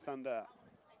for the Thunder.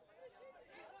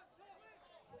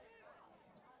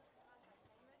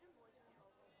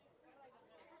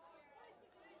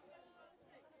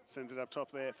 Sends it up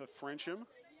top there for Frensham.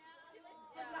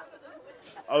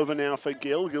 Over now for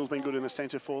Gill. Gill's been good in the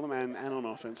centre for them and on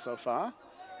offense so far.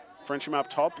 Frensham up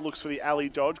top, looks for the alley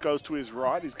dodge, goes to his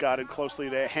right. He's guarded closely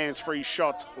there. Hands-free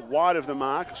shot wide of the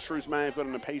mark. Struce may have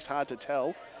gotten a piece, hard to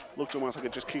tell. Looked almost like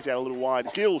it just kicked out a little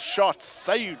wide. Gill shot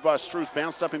saved by Struce,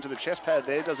 bounced up into the chest pad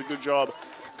there. Does a good job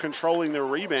controlling the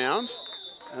rebound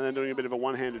and then doing a bit of a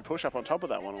one-handed push-up on top of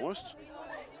that one almost.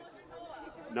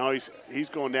 No, he's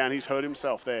gone down. He's hurt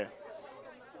himself there.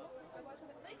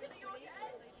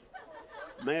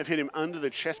 May have hit him under the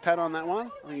chest pad on that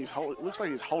one. I think it looks like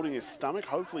he's holding his stomach.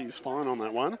 Hopefully he's fine on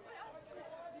that one.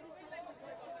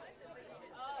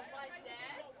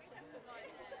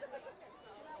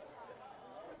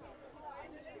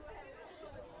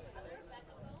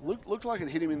 Looked like it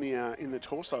hit him in the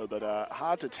torso, but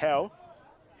hard to tell.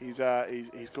 He's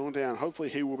gone down. Hopefully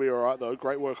he will be all right though.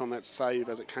 Great work on that save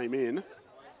as it came in.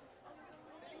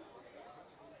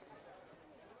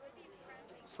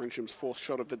 Frensham's 4th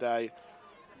shot of the day.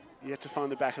 Yet to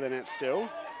find the back of the net still.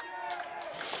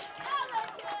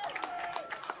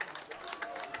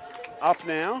 Up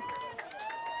now.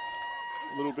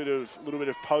 A little bit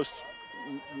of post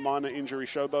minor injury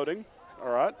showboating. All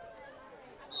right.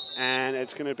 And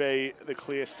it's going to be the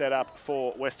clear setup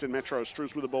for Western Metro.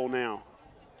 Struce with the ball now.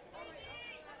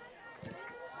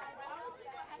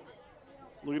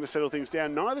 Looking to settle things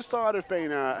down. Neither side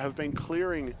have been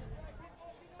clearing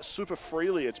super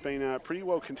freely. It's been pretty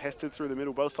well contested through the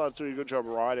middle. Both sides doing a good job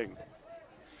riding.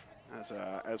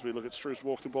 As we look at Struce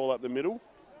walk the ball up the middle.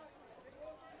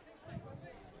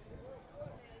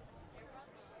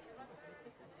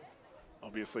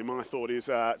 Obviously, my thought is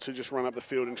to just run up the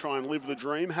field and try and live the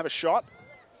dream, have a shot.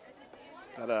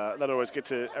 That always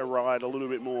gets a ride a little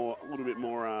bit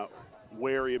more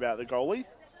wary about the goalie,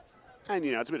 and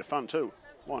it's a bit of fun too.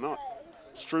 Why not?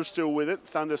 Struce still with it.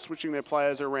 Thunder switching their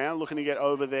players around, looking to get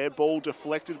over there. Ball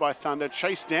deflected by Thunder.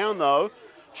 Chased down, though.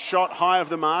 Shot high of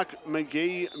the mark.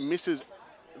 McGee misses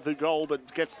the goal,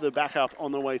 but gets the backup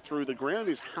on the way through. The ground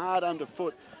is hard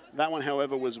underfoot. That one,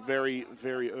 however, was very,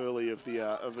 very early of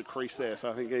the crease there. So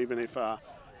I think even if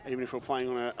we're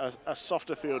playing on a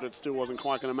softer field, it still wasn't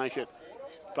quite going to make it.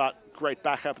 But great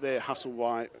backup there, hustle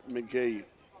by McGee.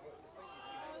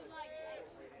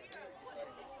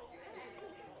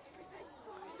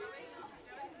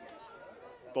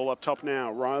 Ball up top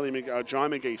now. Jai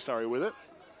McGee, with it.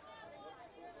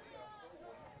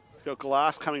 He's got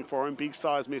Glass coming for him. Big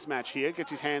size mismatch here.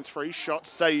 Gets his hands free. Shot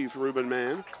saved, Ruben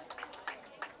Mann.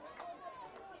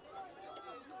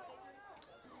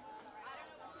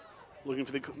 Looking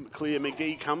for the clear.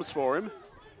 McGee comes for him.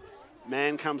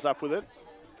 Mann comes up with it.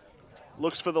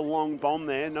 Looks for the long bomb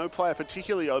there. No player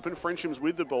particularly open. Frenham's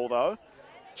with the ball though.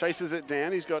 Chases it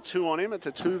down. He's got 2 on him. It's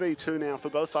a 2v2 now for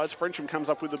both sides. Frensham comes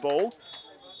up with the ball.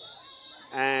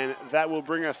 And that will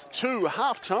bring us to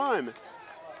half-time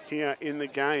here in the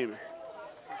game.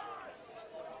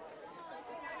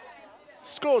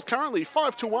 Scores currently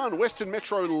 5-1. Western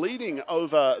Metro leading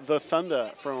over the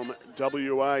Thunder from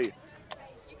WA.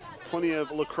 Plenty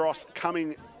of lacrosse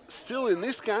coming still in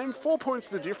this game. 4 points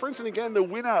the difference. And again, the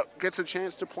winner gets a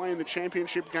chance to play in the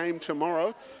championship game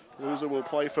tomorrow. Loser will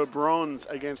play for bronze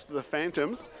against the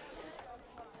Phantoms.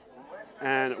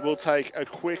 And we'll take a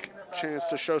quick chance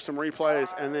to show some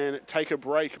replays and then take a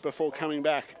break before coming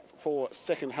back for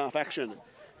second half action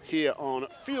here on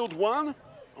Field 1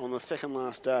 on the second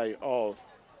last day of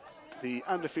the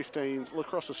Under-15s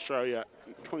Lacrosse Australia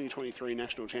 2023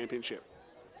 National Championship.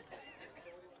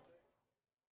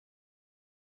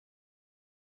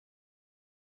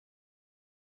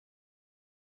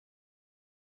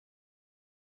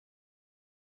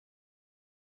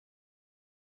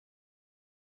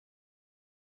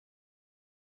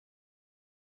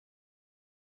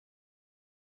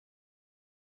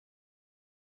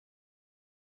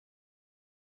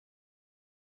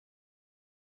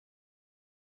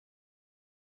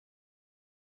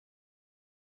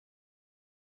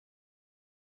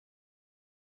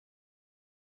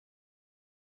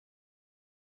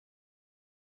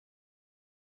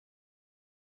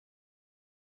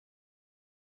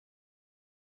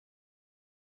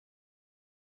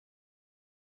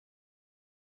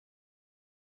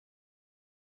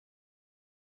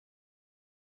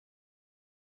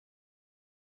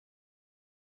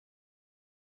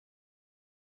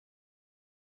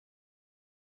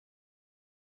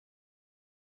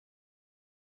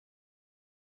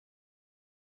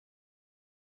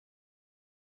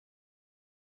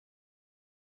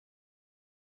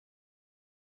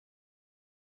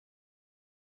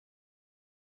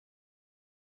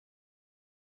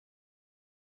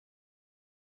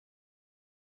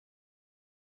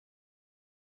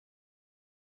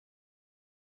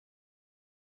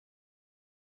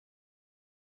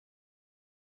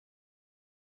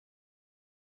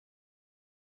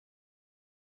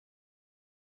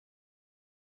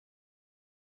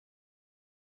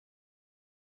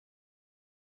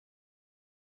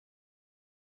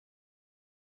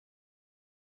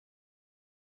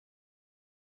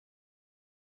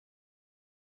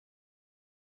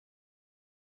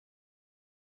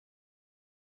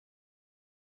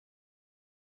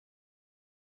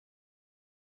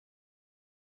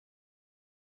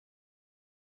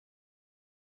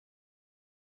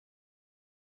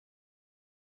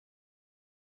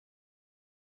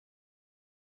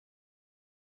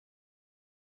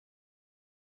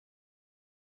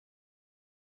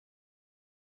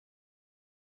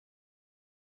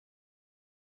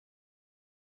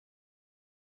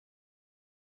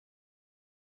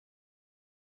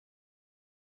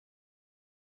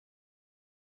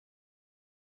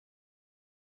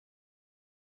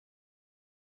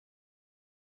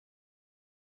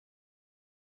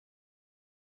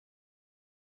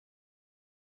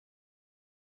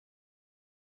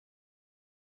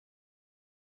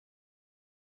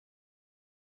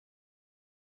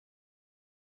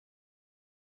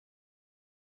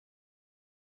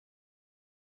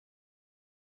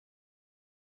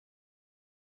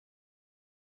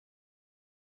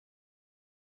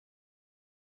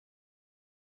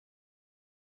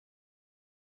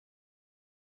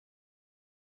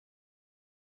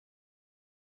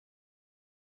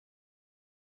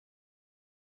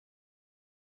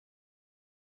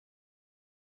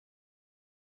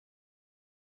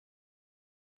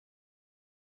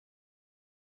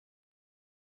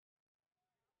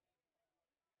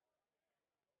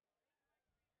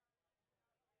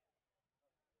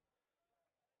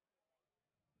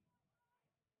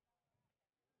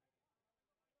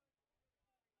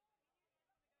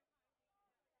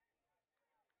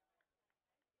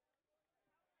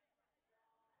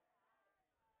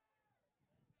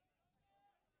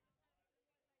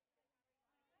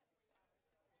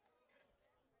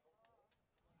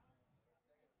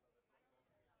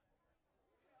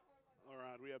 All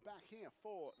right, we are back here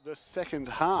for the second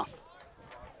half.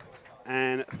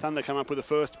 And Thunder come up with the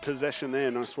first possession there.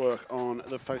 Nice work on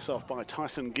the face-off by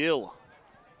Tyson Gill.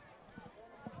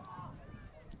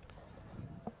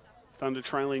 Thunder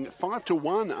trailing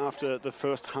 5-1 after the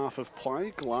first half of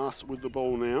play. Glass with the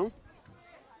ball now.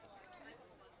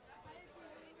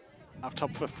 Up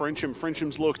top for Frensham.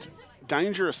 Frenham's looked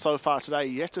dangerous so far today,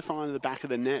 yet to find the back of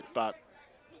the net, but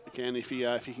again, if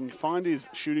he can find his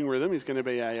shooting rhythm, he's going to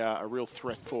be a real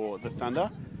threat for the Thunder.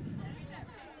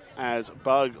 As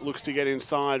Bug looks to get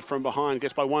inside from behind,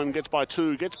 gets by one, gets by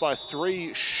two, gets by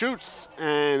three, shoots,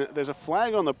 and there's a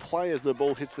flag on the play as the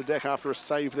ball hits the deck after a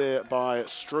save there by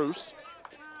Struess.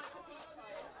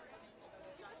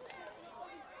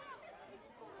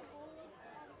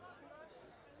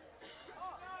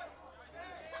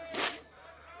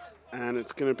 And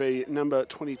it's going to be number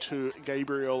 22,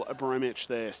 Gabriel Abramich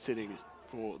there sitting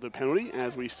for the penalty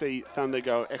as we see Thunder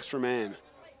go extra man.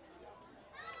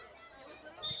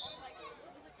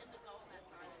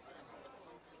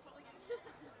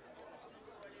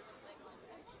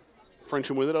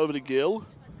 Frensham with it over to Gill.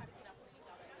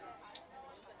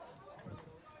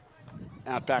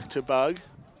 Out back to Bug.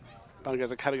 Bug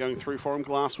has a cutter going through for him.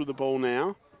 Glass with the ball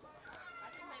now.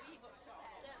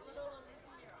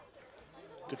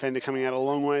 Defender coming out a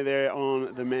long way there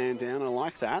on the man down. I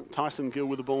like that. Tyson Gill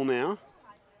with the ball now.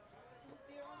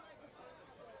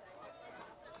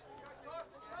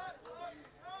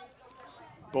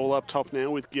 Ball up top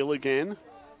now with Gill again.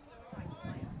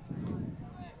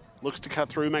 Looks to cut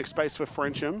through, make space for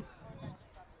Frensham.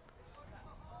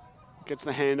 Gets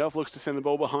the handoff, looks to send the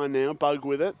ball behind now. Bug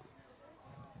with it.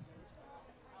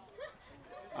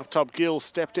 Up top, Gill,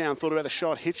 step down, thought about the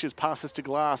shot, hitches, passes to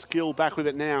Glass. Gill back with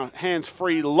it now, hands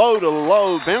free, low to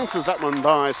low, bounces that one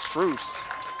by Struce.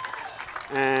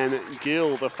 And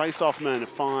Gill, the face-off man,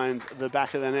 finds the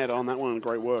back of the net on that one.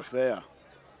 Great work there.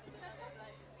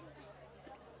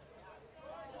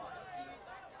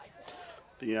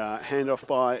 The handoff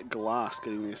by Glass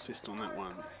getting the assist on that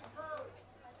one.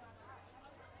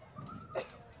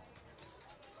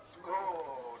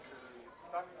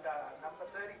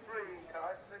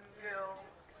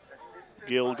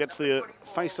 Gill gets the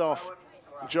face-off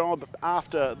job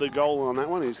after the goal on that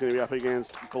one. He's going to be up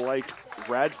against Blake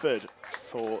Radford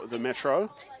for the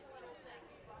Metro.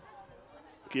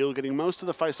 Gill getting most of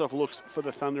the face-off looks for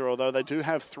the Thunder, although they do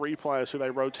have 3 players who they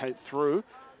rotate through.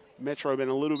 Metro been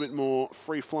a little bit more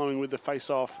free-flowing with the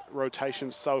face-off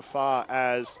rotations so far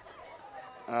as...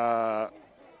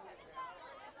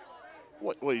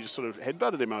 Well, you just sort of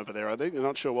headbutted him over there, I think. I'm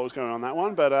not sure what was going on that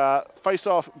one. But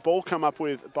face-off, ball come up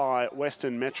with by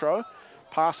Western Metro.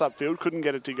 Pass upfield, couldn't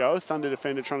get it to go. Thunder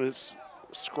defender trying to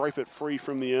scrape it free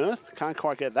from the earth. Can't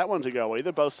quite get that one to go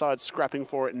either. Both sides scrapping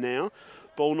for it now.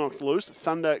 Ball knocked loose.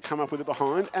 Thunder come up with it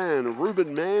behind. And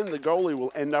Ruben Mann, the goalie,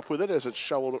 will end up with it as it's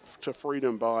shoveled to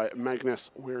freedom by Magnus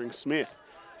Waring-Smith.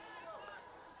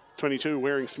 22,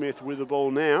 Waring-Smith with the ball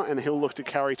now, and he'll look to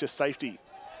carry to safety.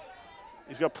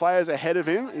 He's got players ahead of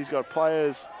him. He's got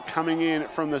players coming in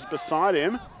from beside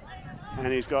him.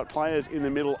 And he's got players in the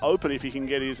middle open if he can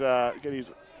get his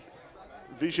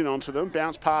vision onto them.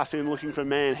 Bounce pass in looking for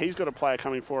Mann. He's got a player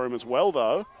coming for him as well,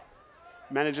 though.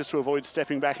 Manages to avoid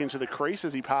stepping back into the crease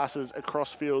as he passes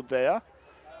across field there.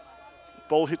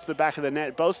 Ball hits the back of the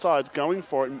net. Both sides going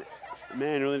for it.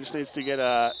 Mann really just needs to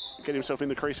get himself in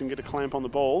the crease and get a clamp on the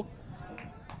ball.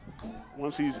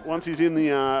 Once he's in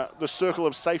the circle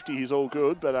of safety, he's all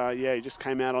good. But yeah, he just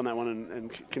came out on that one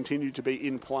and continued to be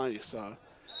in play. So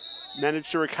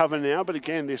managed to recover now. But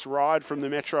again, this ride from the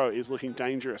Metro is looking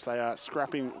dangerous. They are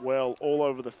scrapping well all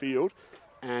over the field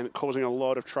and causing a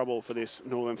lot of trouble for this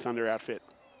Northern Thunder outfit.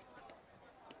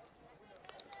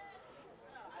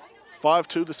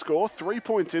 5-2 the score, 3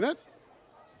 points in it.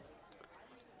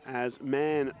 As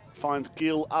Mann finds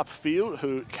Gill upfield,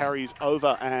 who carries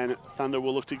over, and Thunder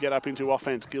will look to get up into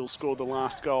offense. Gill scored the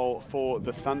last goal for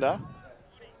the Thunder.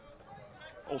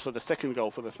 Also the second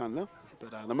goal for the Thunder,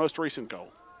 but the most recent goal.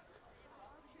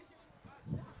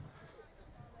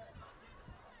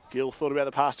 Gill thought about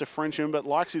the pass to Frensham, but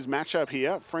likes his matchup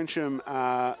here.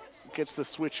 Frensham gets the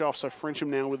switch off, so Frensham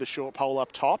now with the short pole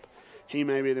up top. He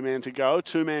may be the man to go.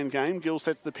 2-man game. Gill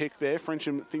sets the pick there.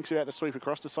 Frensham thinks about the sweep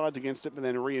across, decides against it, but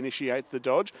then reinitiates the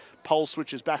dodge. Pole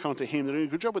switches back onto him. They're doing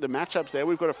a good job with the matchups there.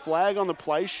 We've got a flag on the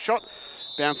play. Shot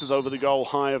bounces over the goal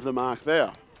high of the mark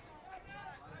there.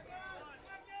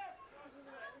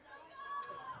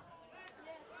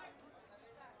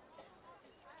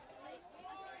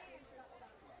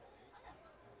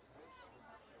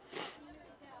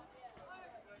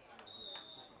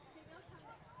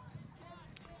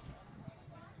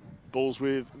 Balls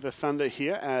with the Thunder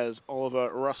here as Oliver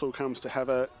Russell comes to have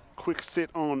a quick sit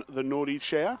on the naughty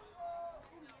chair.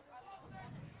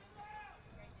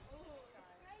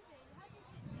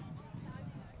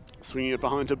 Swinging it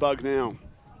behind to Bug now.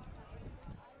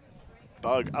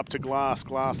 Bug up to Glass.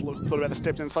 Glass thought about the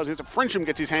step down, slides against it. Frensham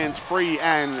gets his hands free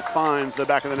and finds the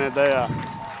back of the net there.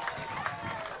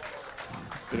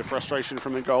 Bit of frustration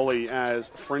from the goalie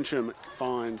as Frensham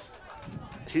finds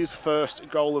his first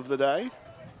goal of the day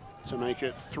to make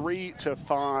it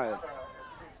 3-5.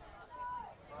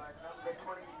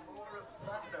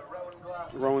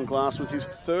 Rowan Glass with his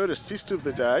third assist of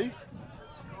the day,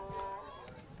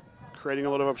 creating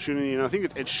a lot of opportunity, and I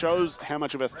think it shows how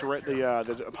much of a threat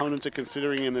the opponents are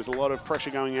considering, and there's a lot of pressure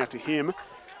going out to him,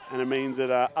 and it means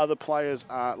that other players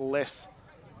are less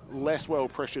well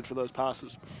pressured for those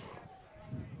passes.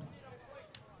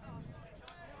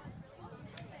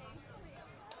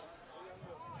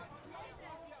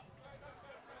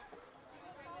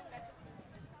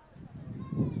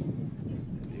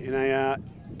 In a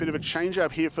bit of a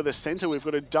change-up here for the centre, we've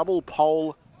got a double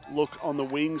pole look on the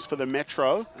wings for the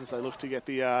Metro as they look to get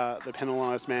the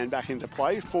penalised man back into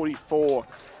play. 44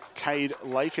 Cade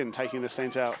Lakin taking the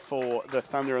centre for the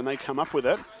Thunder, and they come up with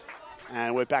it.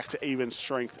 And we're back to even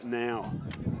strength now.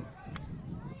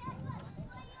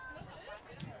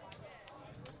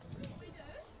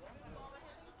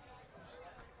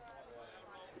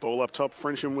 Ball up top,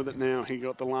 Frensham with it now. He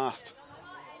got the last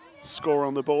score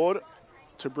on the board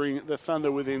to bring the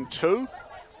Thunder within 2.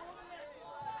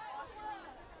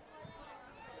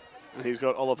 And he's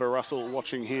got Oliver Russell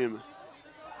watching him.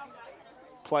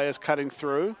 Players cutting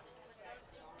through.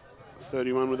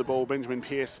 31 with the ball. Benjamin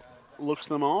Pearce looks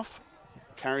them off.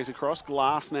 Carries across.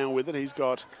 Glass now with it. He's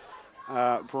got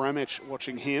Bramich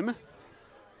watching him.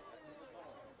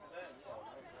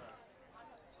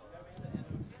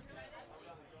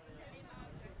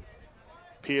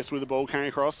 Pearce with the ball, carrying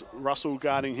across. Russell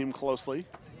guarding him closely.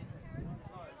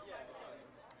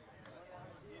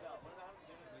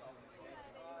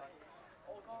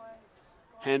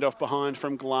 Handoff behind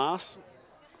from Glass.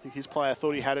 I think his player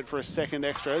thought he had it for a second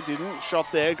extra. Didn't.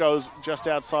 Shot there, goes just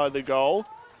outside the goal.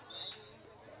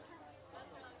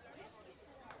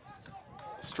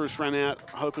 Struess ran out,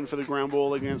 hoping for the ground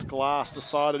ball against Glass.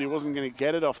 Decided he wasn't going to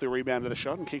get it off the rebound of the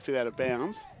shot and kicked it out of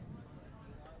bounds.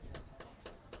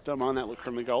 Don't mind that look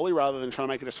from the goalie, rather than trying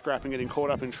to make it a scrap and getting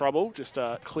caught up in trouble. Just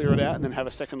clear it out and then have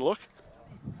a second look.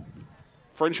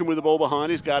 Frensham with the ball behind.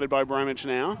 He's guarded by Bramich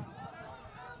now.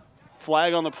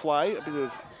 Flag on the play. A bit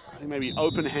of, I think, maybe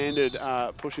open-handed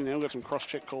pushing there. We've got some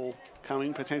cross-check call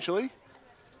coming, potentially.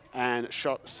 And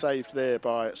shot saved there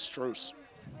by Struess.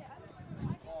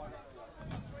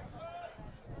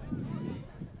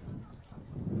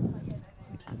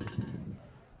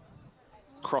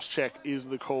 Cross-check is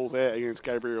the call there against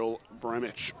Gabriel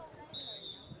Bramich.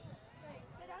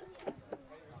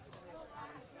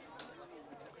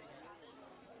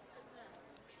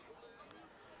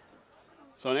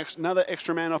 So another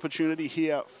extra man opportunity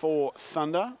here for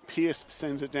Thunder. Pearce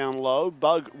sends it down low.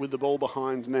 Bug with the ball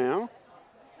behind now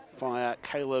via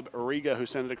Caleb Riga, who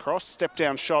sent it across. Step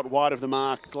down shot wide of the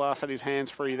mark. Glass had his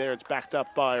hands free there. It's backed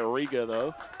up by Riga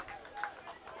though.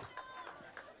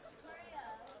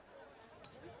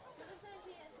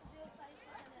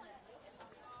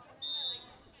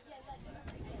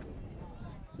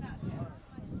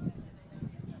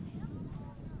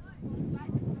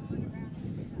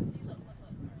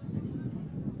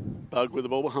 Bug with the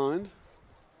ball behind.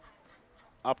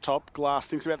 Up top, Glass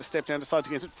thinks about the step down, decides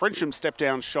against it. Frensham step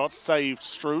down shot, saved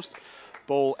Struess.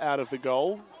 Ball out of the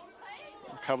goal.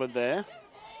 Recovered there.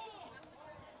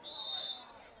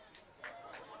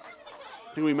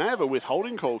 I think we may have a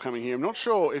withholding call coming here. I'm not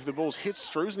sure if the ball's hit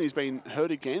Struess and he's been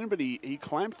hurt again, but he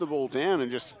clamped the ball down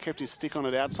and just kept his stick on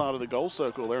it outside of the goal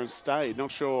circle there and stayed. Not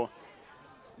sure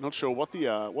what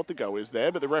the go is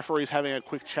there, but the referee's having a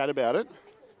quick chat about it.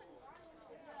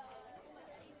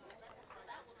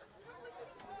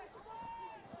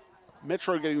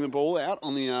 Metro getting the ball out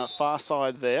on the far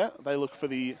side there. They look for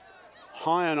the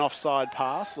high and offside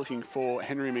pass, looking for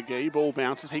Henry McGee. Ball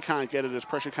bounces. He can't get it as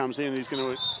pressure comes in. He's going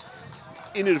to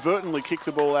inadvertently kick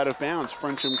the ball out of bounds.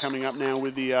 Frensham coming up now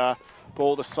with the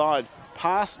ball to side.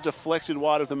 Pass deflected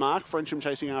wide of the mark. Frensham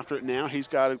chasing after it now. He's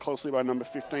guarded closely by number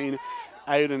 15,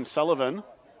 Aidan Sullivan.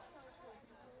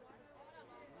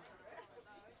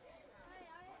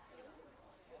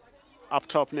 Up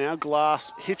top now,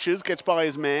 Glass hitches, gets by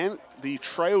his man. The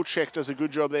trail check does a good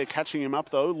job there, catching him up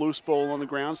though. Loose ball on the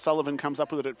ground. Sullivan comes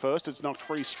up with it at first. It's knocked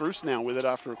free. Struess now with it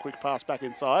after a quick pass back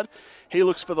inside. He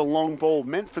looks for the long ball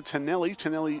meant for Tonelli.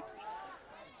 Tonelli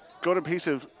got a piece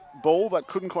of ball but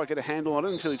couldn't quite get a handle on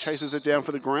it until he chases it down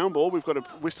for the ground ball. We've got a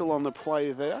whistle on the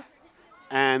play there.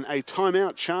 And a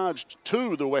timeout charged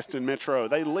to the Western Metro.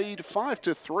 They lead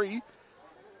 5-3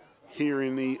 here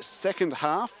in the second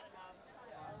half,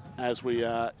 as we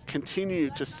continue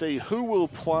to see who will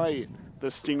play the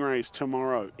Stingrays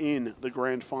tomorrow in the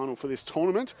grand final for this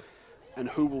tournament and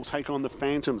who will take on the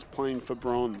Phantoms playing for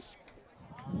bronze.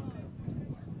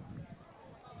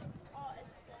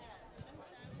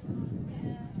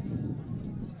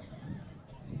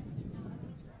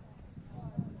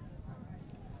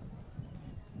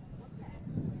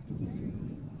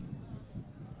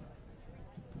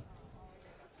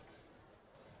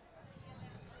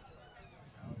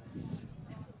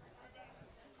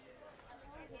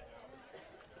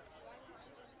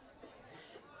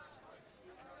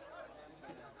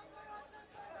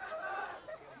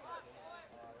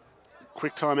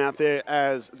 Quick time out there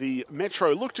as the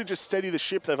Metro look to just steady the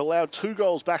ship. They've allowed 2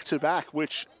 goals back-to-back,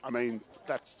 which, I mean,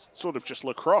 that's sort of just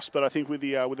lacrosse. But I think with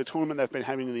the tournament they've been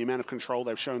having and the amount of control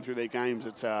they've shown through their games,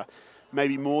 it's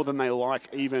maybe more than they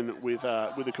like, even with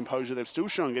the composure they've still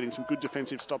shown, getting some good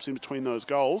defensive stops in between those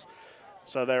goals.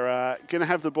 So they're going to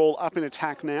have the ball up in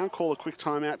attack now, call a quick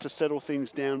timeout to settle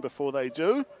things down before they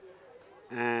do.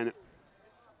 And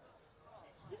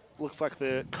looks like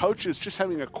the coach is just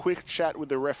having a quick chat with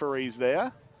the referees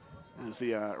there, as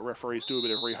the referees do a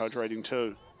bit of rehydrating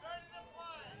too.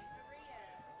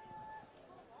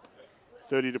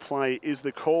 30 to play is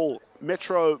the call.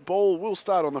 Metro ball will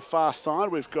start on the far side.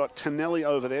 We've got Tonelli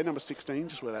over there, number 16,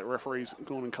 just where that referee's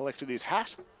gone and collected his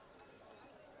hat.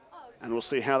 And we'll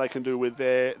see how they can do with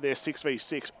their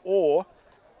 6v6, or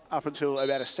up until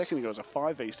about a second ago, it was a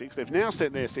 5v6. They've now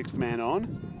sent their sixth man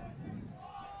on.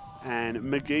 And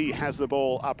McGee has the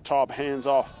ball up top, hands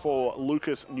off for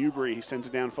Lucas Newbury. He sent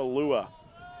it down for Lua.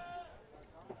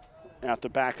 Out the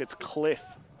back, it's Cliff.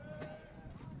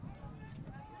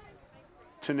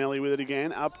 Tonelli with it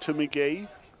again, up to McGee.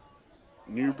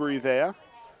 Newbury there.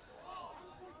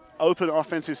 Open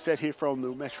offensive set here from the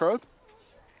Metro.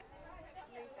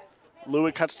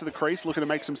 Lua cuts to the crease, looking to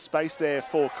make some space there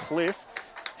for Cliff.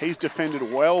 He's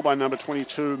defended well by number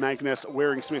 22, Magnus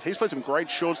Waring-Smith. He's played some great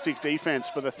short stick defense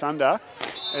for the Thunder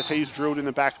as he's drilled in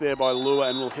the back there by Lua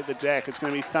and will hit the deck. It's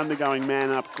going to be Thunder going man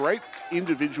up. Great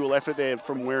individual effort there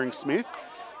from Waring-Smith.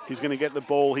 He's going to get the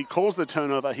ball. He calls the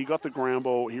turnover. He got the ground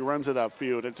ball. He runs it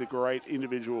upfield. It's a great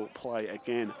individual play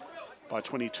again by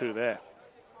 22 there.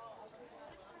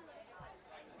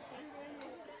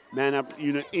 Man up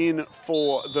unit in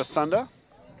for the Thunder.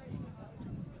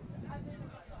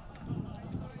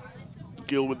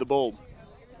 Gill with the ball.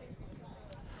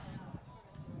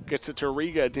 Gets it to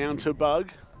Riga, down to Bug.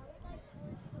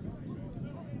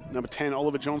 Number 10,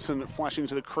 Oliver Johnson, flashing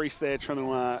to the crease there, trying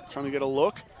to get a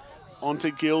look. On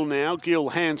to Gill now. Gill,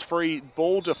 hands free.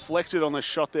 Ball deflected on the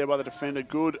shot there by the defender.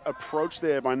 Good approach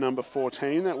there by number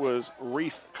 14. That was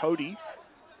Reef Cody.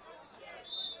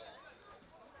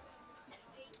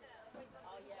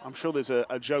 I'm sure there's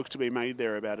a joke to be made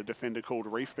there about a defender called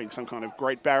Reef being some kind of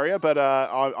great barrier, but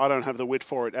I don't have the wit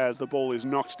for it as the ball is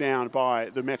knocked down by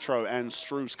the Metro and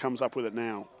Struce comes up with it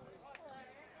now.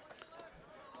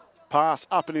 Pass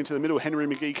up and into the middle. Henry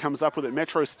McGee comes up with it.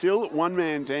 Metro still one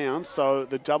man down, so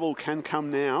the double can come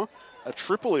now. A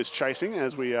triple is chasing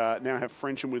as we now have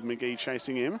Frencham with McGee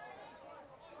chasing him.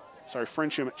 Sorry,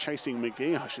 Frencham chasing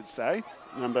McGee, I should say.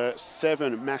 Number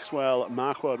 7, Maxwell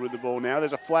Marquardt with the ball now.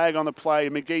 There's a flag on the play.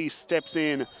 McGee steps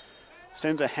in,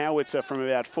 sends a howitzer from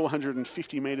about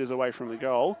 450 metres away from the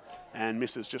goal and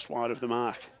misses just wide of the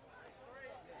mark.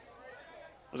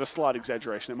 It was a slight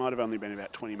exaggeration. It might have only been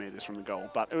about 20 metres from the goal,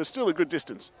 but it was still a good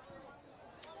distance.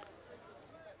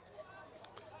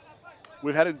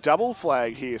 We've had a double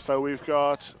flag here, so we've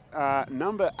got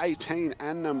number 18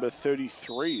 and number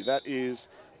 33. That is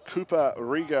Cooper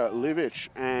Riga-Livic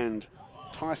and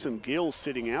Tyson Gill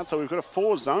sitting out. So we've got a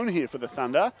 4-zone here for the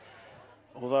Thunder.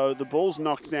 Although the ball's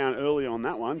knocked down early on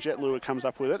that one. Jet Lua comes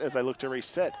up with it as they look to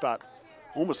reset, but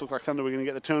almost looked like Thunder were going to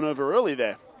get the turnover early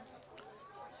there.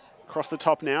 Across the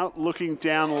top now, looking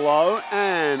down low,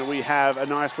 and we have a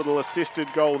nice little assisted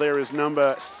goal. There is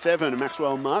number 7,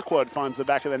 Maxwell Marquardt, finds the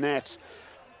back of the net.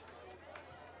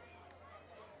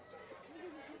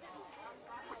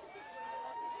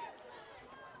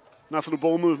 Nice little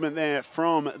ball movement there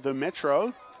from the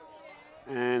Metro,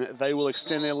 and they will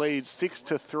extend their lead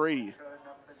 6-3.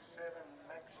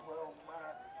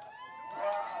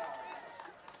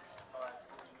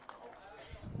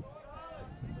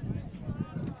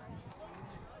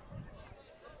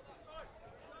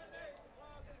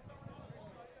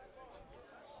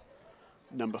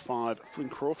 Number 5, Flynn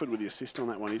Crawford with the assist on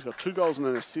that one. He's got 2 goals and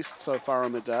an assist so far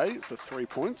on the day for 3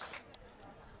 points.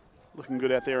 Looking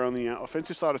good out there on the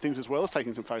offensive side of things as well as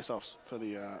taking some face-offs for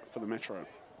the Metro.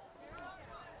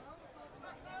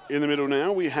 In the middle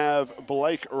now, we have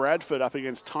Blake Radford up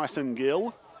against Tyson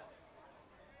Gill.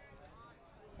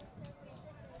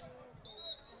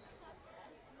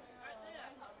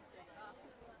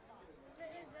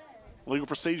 Legal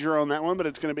procedure on that one, but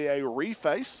it's going to be a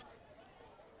reface.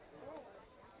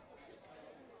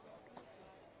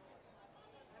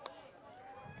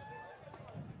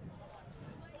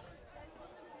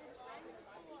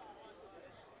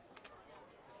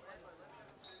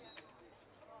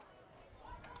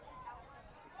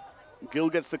 Gill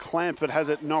gets the clamp, but has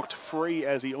it knocked free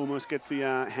as he almost gets the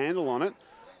handle on it.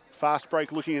 Fast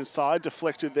break looking inside,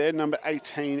 deflected there. Number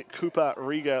 18, Cooper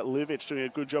Riga-Livic doing a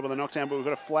good job on the knockdown, but we've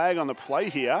got a flag on the play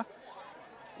here.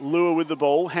 Lua with the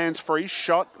ball, hands free,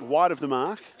 shot wide of the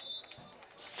mark.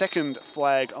 Second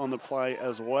flag on the play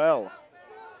as well.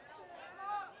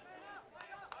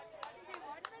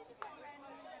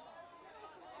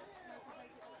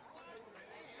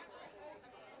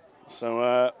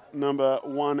 So number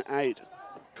 18,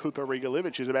 Cooper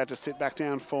Rigalovic is about to sit back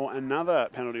down for another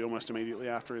penalty almost immediately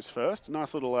after his first.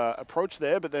 Nice little approach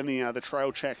there, but then the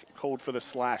trail check called for the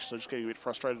slash, so just getting a bit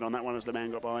frustrated on that one as the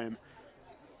man got by him.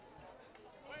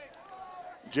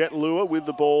 Jet Lure with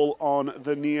the ball on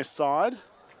the near side.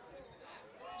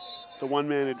 The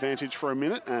one-man advantage for a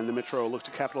minute, and the Metro will look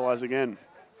to capitalise again.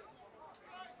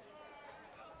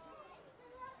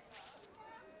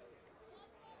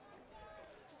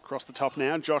 Across the top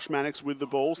now, Josh Mannix with the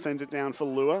ball, sends it down for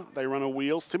Lure. They run a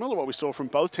wheel, similar to what we saw from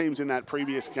both teams in that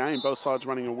previous game. Both sides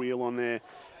running a wheel on their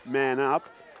man up.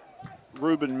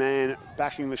 Ruben Mann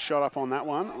backing the shot up on that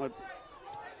one,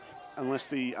 unless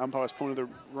the umpire's pointed the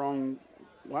wrong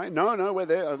way. No, we're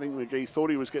there. I think McGee thought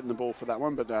he was getting the ball for that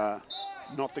one, but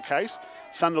not the case.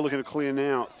 Thunder looking to clear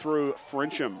now through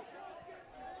Frensham.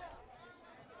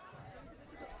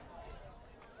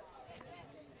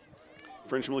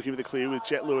 Frensham looking for the clear with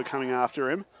Jet Lure coming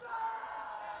after him.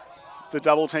 The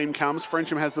double team comes.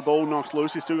 Frensham has the ball knocked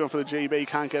loose. He's still going for the GB,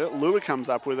 can't get it. Lure comes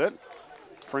up with it.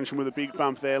 Frensham with a big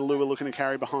bump there. Lure looking to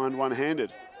carry behind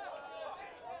one-handed.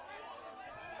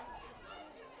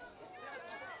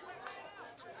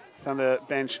 Thunder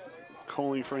bench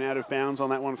calling for an out of bounds on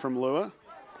that one from Lure.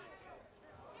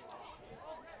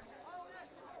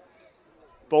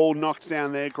 Ball knocked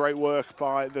down there. Great work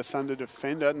by the Thunder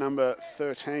defender, number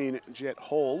 13, Jet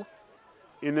Hall.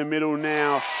 In the middle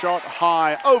now, shot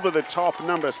high over the top,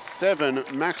 number 7,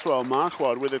 Maxwell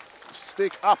Marquardt with a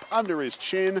stick up under his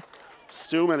chin.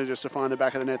 Still manages to find the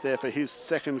back of the net there for his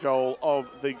second goal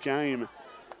of the game,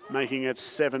 making it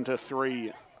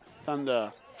 7-3.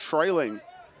 Thunder trailing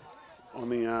on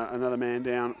the another man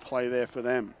down play there for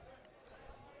them.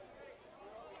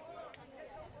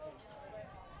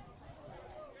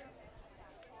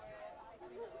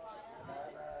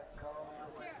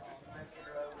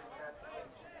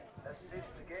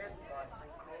 Assist again by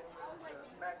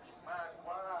Max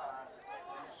Marquardt,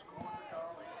 who scored the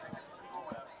goal in the second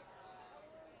quarter.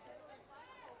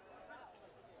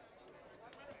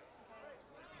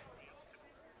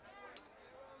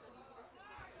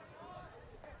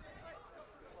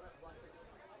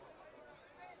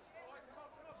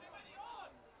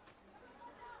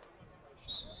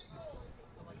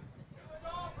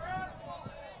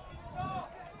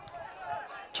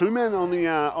 Two men on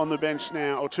the bench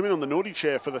now, or two men on the naughty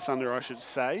chair for the Thunder, I should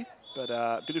say. But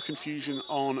a bit of confusion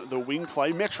on the wing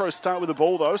play. Metro start with the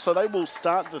ball, though, so they will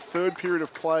start the third period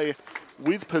of play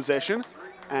with possession.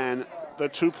 And the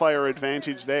two-player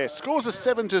advantage there. Scores are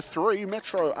 7-3.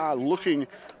 Metro are looking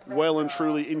well and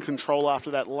truly in control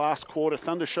after that last quarter.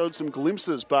 Thunder showed some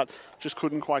glimpses, but just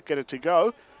couldn't quite get it to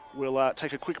go. We'll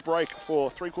take a quick break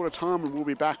for three-quarter time, and we'll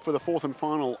be back for the fourth and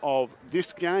final of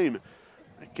this game.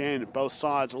 Again, both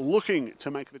sides looking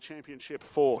to make the championship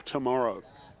for tomorrow.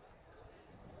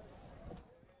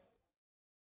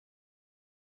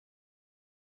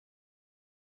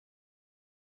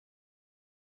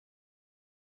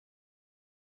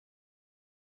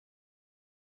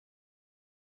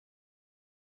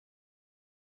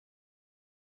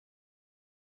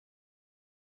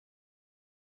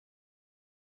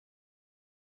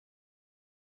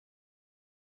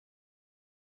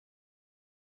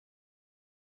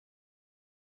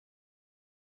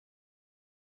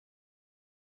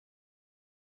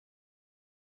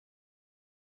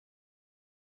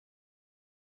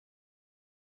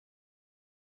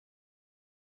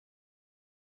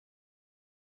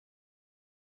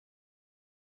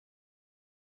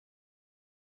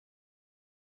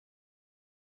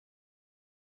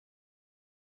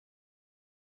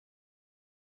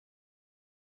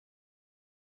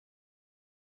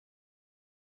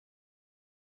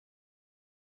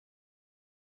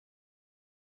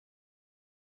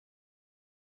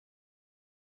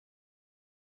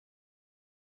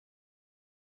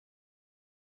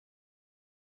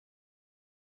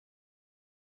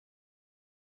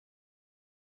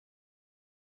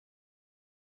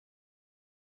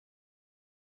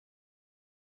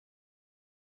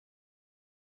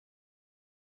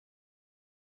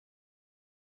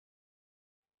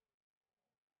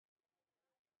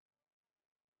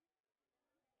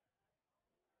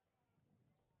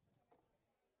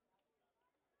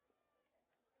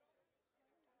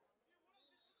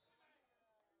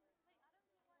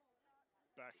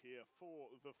 Back here for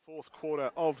the fourth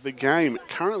quarter of the game.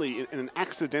 Currently in an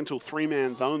accidental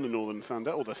three-man zone, the Northern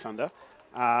Thunder, or the Thunder,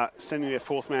 sending their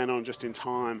fourth man on just in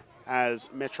time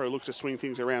as Metro look to swing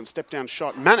things around. Step down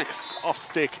shot, Mannix off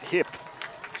stick, hip,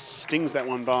 stings that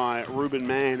one by Ruben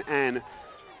Mann, and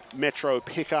Metro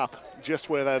pick up just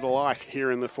where they'd like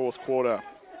here in the fourth quarter.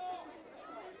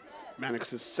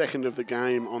 Mannix's second of the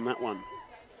game on that one.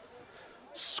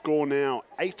 Score now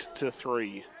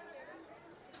 8-3.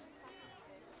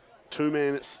 Two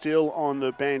men still on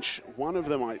the bench. One of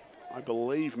them, I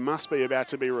believe, must be about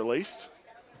to be released.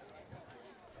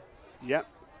 Yep.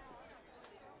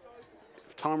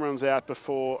 If time runs out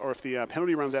before, or if the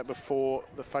penalty runs out before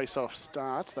the face-off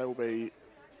starts, they will be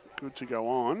good to go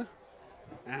on.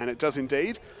 And it does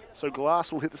indeed. So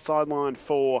Glass will hit the sideline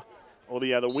for, or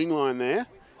the wing line there.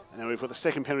 And then we've got the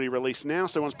second penalty release now.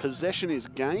 So once possession is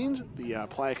gained, the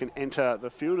player can enter the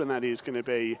field, and that is going to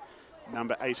be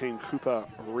number 18, Cooper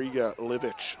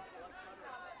Riga-Levic.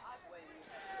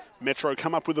 Metro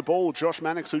come up with the ball. Josh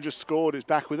Mannix, who just scored, is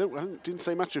back with it. Well, didn't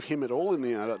see much of him at all in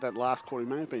that last quarter. He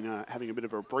may have been having a bit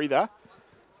of a breather.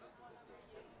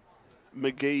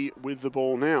 McGee with the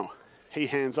ball now. He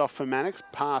hands off for Mannix.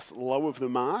 Pass low of the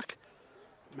mark.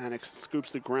 Mannix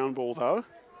scoops the ground ball, though.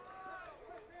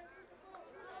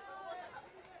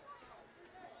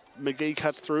 McGee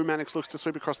cuts through. Mannix looks to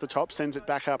sweep across the top, sends it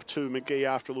back up to McGee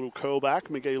after a little curl back.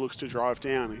 McGee looks to drive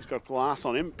down. He's got Glass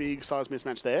on him. Big size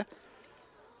mismatch there.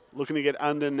 Looking to get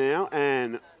under now,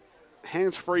 and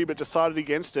hands free but decided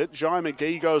against it. Jai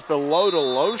McGee goes the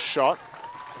low-to-low shot.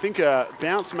 I think a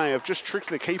bounce may have just tricked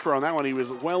the keeper on that one. He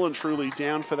was well and truly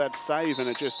down for that save, and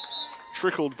it just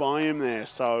trickled by him there.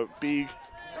 So big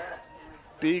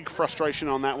frustration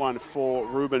on that one for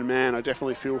Ruben Mann. I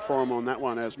definitely feel for him on that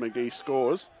one as McGee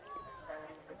scores.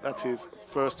 That's his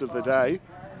first of the day.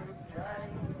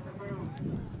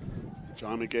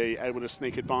 Jai McGee able to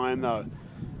sneak it by him, though.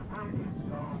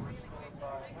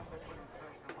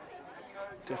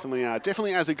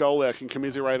 Definitely as a goalie, I can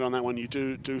commiserate on that one. You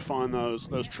do find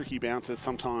those tricky bounces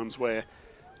sometimes where,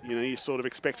 you know, you sort of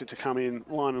expect it to come in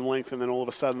line and length, and then all of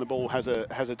a sudden the ball has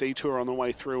a detour on the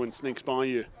way through and sneaks by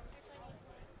you.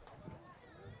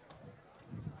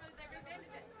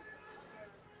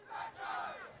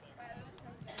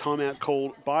 Timeout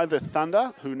called by the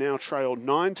Thunder, who now trail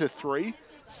 9-3.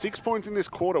 6 points in this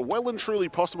quarter. Well and truly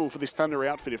possible for this Thunder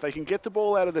outfit. If they can get the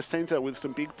ball out of the centre with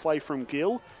some big play from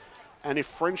Gill, and if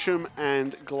Frensham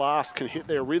and Glass can hit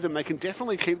their rhythm, they can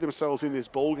definitely keep themselves in this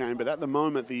ball game. But at the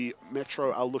moment, the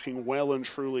Metro are looking well and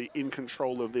truly in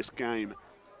control of this game.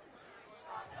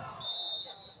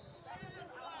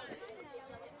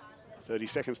 30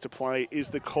 seconds to play is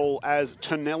the call as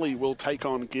Tonelli will take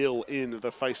on Gill in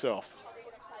the face-off.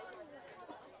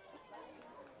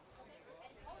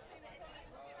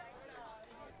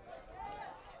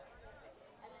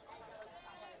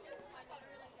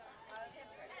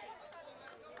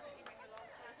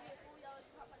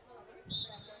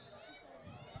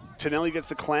 Tonelli gets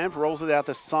the clamp, rolls it out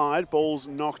the side. Ball's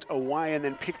knocked away and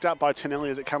then picked up by Tonelli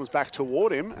as it comes back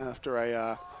toward him after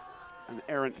an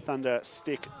errant Thunder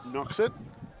stick knocks it.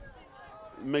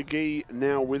 McGee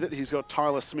now with it. He's got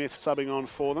Tyler Smith subbing on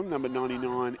for them, number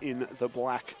 99 in the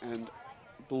black and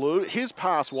blue. His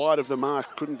pass wide of the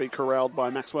mark couldn't be corralled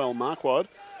by Maxwell Marquardt,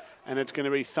 and it's going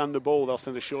to be Thunder ball. They'll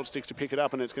send a short stick to pick it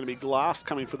up, and it's going to be Glass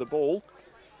coming for the ball.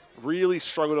 Really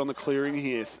struggled on the clearing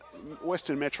here.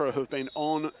 Western Metro have been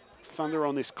on Thunder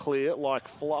on this clear like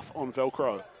fluff on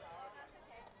Velcro.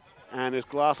 And as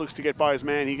Glass looks to get by his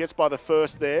man, he gets by the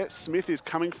first there. Smith is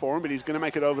coming for him, but he's going to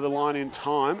make it over the line in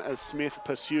time as Smith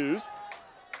pursues.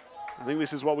 I think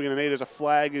this is what we're going to need as a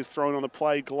flag is thrown on the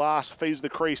play. Glass feeds the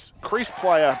crease. Crease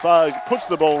player, Bug, puts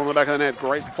the ball on the back of the net.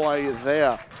 Great play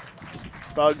there.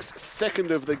 Bug's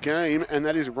second of the game, and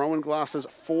that is Rowan Glass's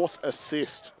fourth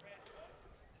assist.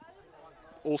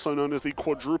 Also known as the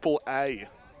quadruple A.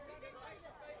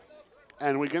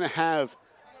 And we're going to have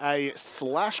a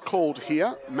slash called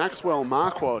here. Maxwell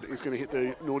Marquardt is going to hit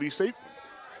the naughty seat.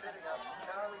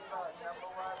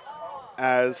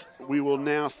 As we will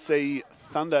now see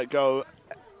Thunder go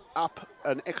up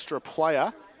an extra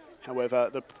player.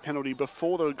 However, the penalty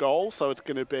before the goal, so it's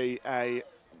going to be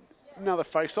another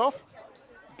face-off.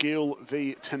 Gill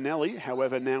v Tonelli.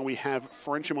 However, now we have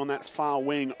Frensham on that far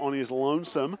wing on his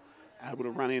lonesome, able to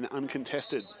run in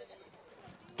uncontested.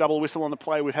 Double whistle on the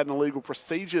play. We've had an illegal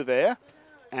procedure there,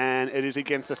 and it is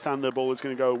against the Thunder. Ball is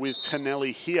going to go with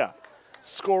Tonelli here.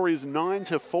 Score is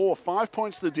 9-4. 5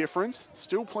 points the difference.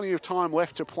 Still plenty of time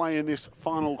left to play in this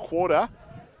final quarter.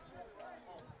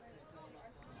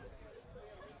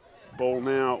 Ball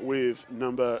now with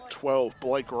number 12,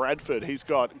 Blake Radford. He's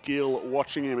got Gill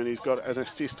watching him, and he's got an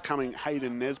assist coming.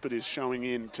 Hayden Nesbitt is showing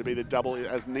in to be the double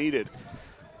as needed.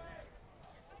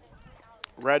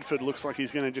 Radford looks like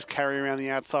he's going to just carry around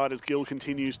the outside as Gill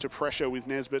continues to pressure with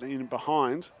Nesbitt in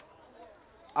behind.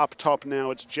 Up top now,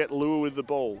 it's Jet Lua with the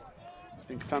ball. I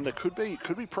think Thunder could be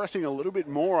pressing a little bit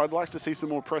more. I'd like to see some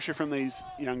more pressure from these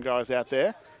young guys out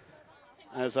there.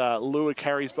 as Lua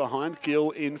carries behind.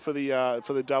 Gill in for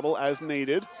the double as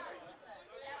needed.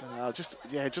 But just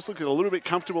looking a little bit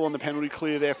comfortable on the penalty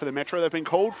clear there for the Metro. They've been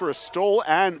called for a stall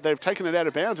and they've taken it out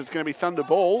of bounds. It's going to be Thunder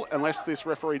ball unless this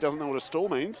referee doesn't know what a stall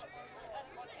means.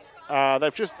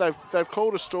 They've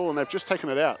called a stall and they've just taken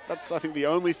it out. That's, I think, the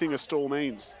only thing a stall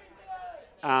means.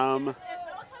 So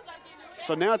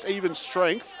now it's even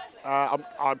strength. I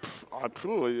don't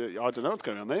know what's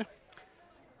going on there.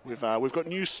 We've got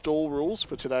new stall rules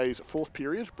for today's fourth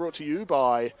period, brought to you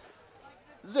by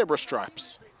Zebra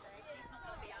Stripes.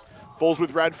 Ball's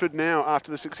with Radford now after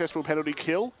the successful penalty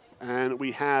kill, and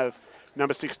we have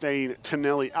number 16,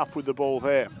 Tonelli, up with the ball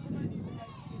there.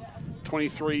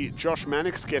 23, Josh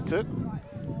Mannix gets it.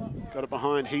 Got it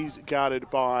behind, he's guarded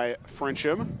by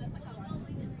Frensham.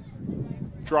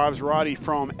 Drives righty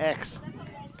from X.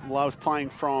 Loves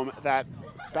playing from that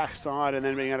backside and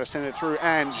then being able to send it through.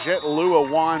 And Jet Lua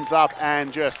winds up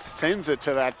and just sends it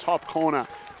to that top corner.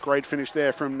 Great finish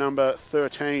there from number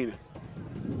 13.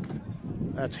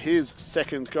 That's his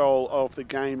second goal of the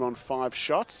game on 5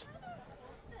 shots.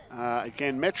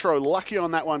 Again, Metro lucky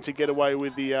on that one to get away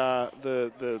with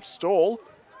the stall.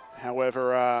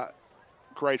 However,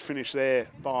 great finish there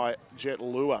by Jet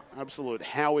Lua. Absolute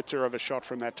howitzer of a shot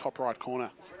from that top right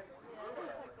corner.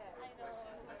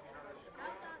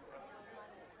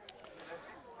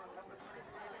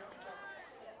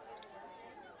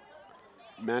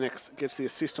 Mannix gets the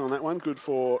assist on that one. Good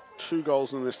for 2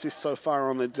 goals and an assist so far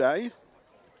on the day.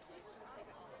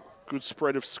 Good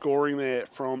spread of scoring there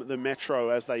from the Metro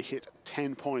as they hit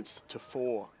 10 points to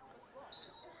 4.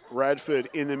 Radford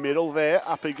in the middle there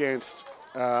up against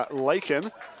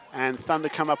Lakin, and Thunder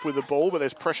come up with the ball, but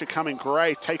there's pressure coming.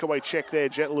 Great takeaway check there.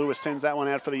 Jet Lewis sends that one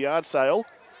out for the yard sale.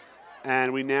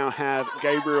 And we now have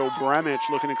Gabriel Bramich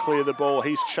looking to clear the ball.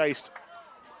 He's chased,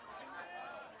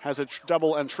 has a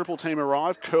double and triple team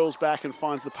arrive, curls back and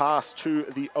finds the pass to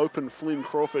the open Flynn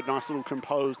Crawford. Nice little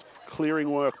composed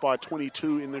clearing work by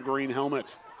 22 in the green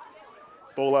helmet.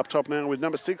 Ball up top now with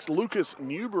number 6, Lucas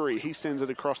Newbury. He sends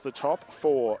it across the top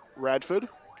for Radford.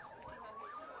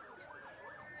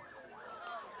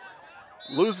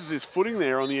 Loses his footing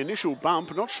there on the initial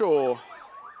bump. Not sure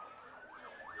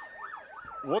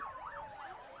what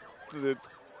the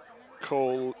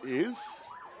call is.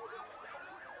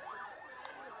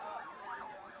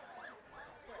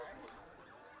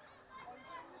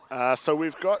 So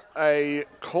we've got a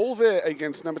call there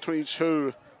against number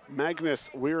 22, Magnus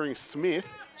Wearing-Smith.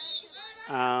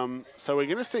 So we're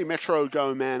going to see Metro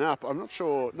go man up. I'm not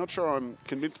sure I'm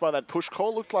convinced by that push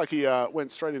call. Looked like he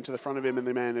went straight into the front of him and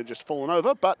the man had just fallen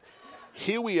over. But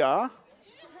here we are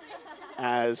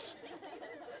as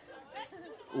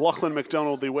Lachlan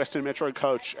McDonald, the Western Metro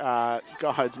coach,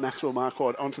 guides Maxwell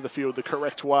Marquardt onto the field the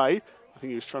correct way. I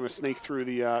think he was trying to sneak through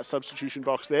the substitution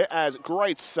box there. As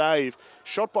great save,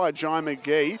 shot by Jai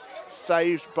McGee,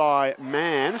 saved by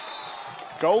Mann.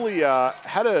 Goalie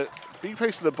had a big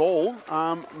piece of the ball.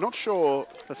 Not sure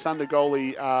the Thunder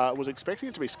goalie was expecting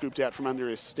it to be scooped out from under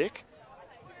his stick,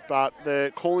 but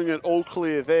they're calling it all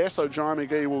clear there, so Jai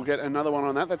McGee will get another one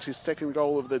on that. That's his second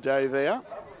goal of the day there.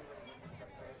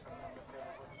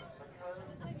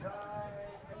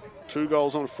 2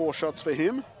 goals on 4 shots for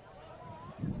him.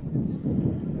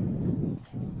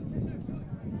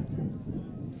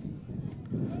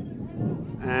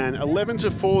 And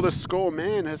 11-4 the score.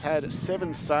 Mann has had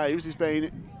 7 saves. He's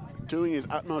been doing his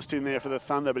utmost in there for the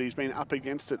Thunder, but he's been up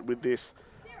against it with this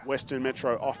Western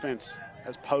Metro offense,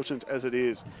 as potent as it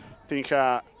is. I think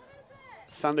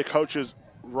Thunder coaches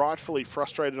rightfully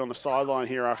frustrated on the sideline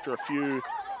here after a few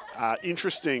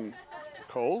interesting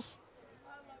calls.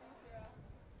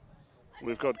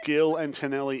 We've got Gill and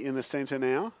Tonelli in the centre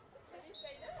now.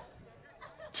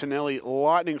 Tonelli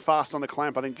lightning fast on the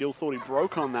clamp. I think Gill thought he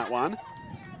broke on that one.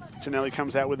 Tonelli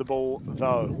comes out with the ball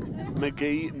though.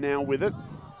 McGee now with it.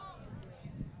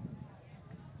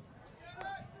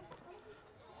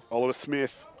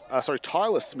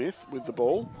 Tyler Smith with the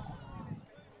ball.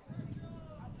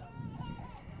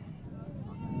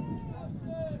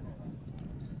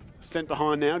 Sent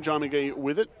behind now, John McGee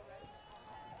with it.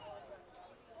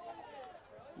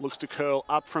 Looks to curl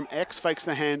up from X, fakes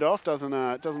the handoff,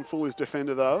 doesn't fool his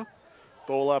defender though.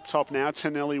 Ball up top now,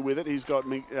 Tonelli with it. He's got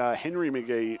Henry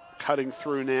McGee cutting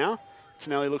through now.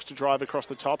 Tonelli looks to drive across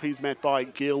the top. He's met by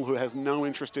Gill, who has no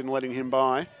interest in letting him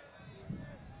by.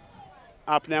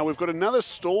 Up now, we've got another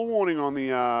stall warning on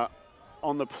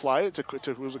the play.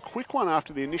 It was a quick one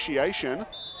after the initiation.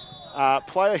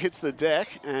 Player hits the deck,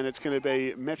 and it's going to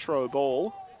be Metro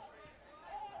ball.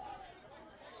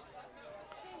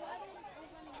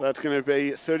 So that's going to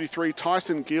be 33.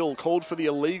 Tyson Gill called for the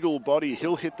illegal body.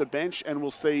 He'll hit the bench, and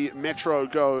we'll see Metro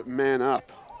go man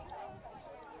up.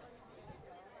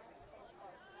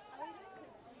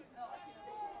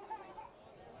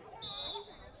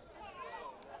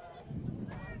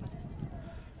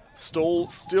 Stall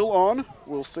still on.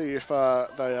 We'll see if they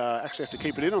actually have to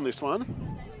keep it in on this one.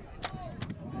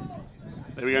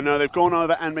 There we go. No, they've gone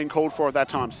over and been called for at that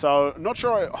time. So not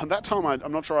sure. At that time,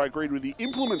 I'm not sure I agreed with the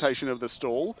implementation of the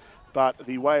stall, but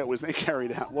the way it was then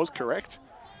carried out was correct.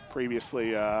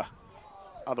 Previously,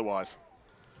 otherwise.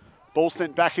 Ball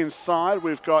sent back inside.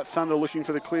 We've got Thunder looking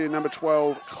for the clear. Number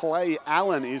 12, Clay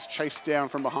Allen is chased down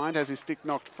from behind, has his stick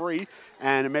knocked free,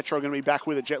 and Metro going to be back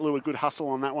with it. Jet Lou, a good hustle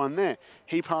on that one there.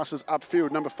 He passes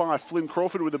upfield. Number 5, Flynn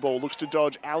Crawford with the ball, looks to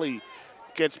dodge Ali.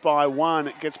 Gets by one,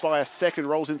 gets by a second,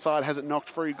 rolls inside, has it knocked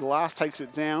free. Glass takes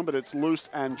it down, but it's loose,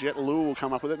 and Jet Lou will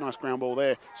come up with it. Nice ground ball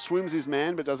there. Swims his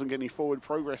man, but doesn't get any forward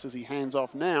progress as he hands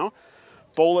off now.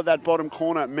 Ball at that bottom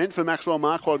corner, meant for Maxwell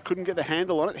Marquardt. Couldn't get the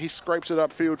handle on it. He scrapes it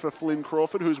upfield for Flynn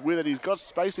Crawford, who's with it. He's got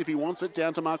space if he wants it.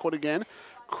 Down to Marquardt again.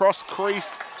 Cross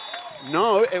crease.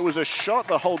 No, it was a shot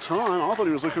the whole time. I thought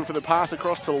he was looking for the pass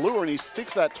across to Lure, and he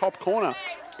sticks that top corner.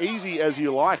 Easy as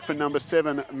you like for number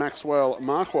 7, Maxwell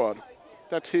Marquardt.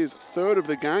 That's his 3rd of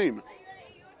the game.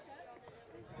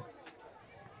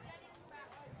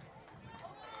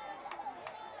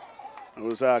 It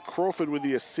was Crawford with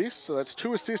the assist, so that's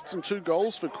 2 assists and 2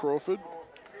 goals for Crawford.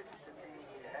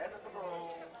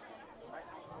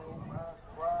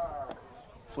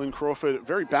 Flynn Crawford,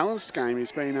 very balanced game.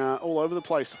 He's been all over the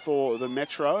place for the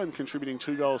Metro and contributing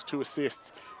 2 goals, 2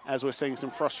 assists, as we're seeing some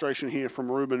frustration here from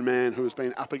Ruben Mann, who has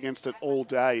been up against it all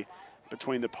day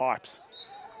between the pipes.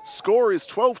 Score is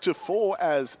 12-4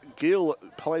 as Gill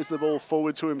plays the ball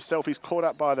forward to himself. He's caught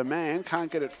up by the man,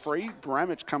 can't get it free.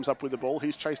 Bramich comes up with the ball.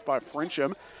 He's chased by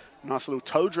Frencham. Nice little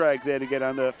toe drag there to get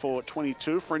under for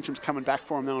 22. Frencham's coming back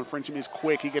for him though, and Frencham is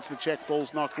quick. He gets the check,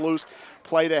 ball's knocked loose,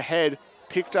 played ahead,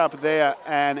 picked up there,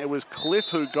 and it was Cliff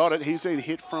who got it. He's been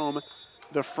hit from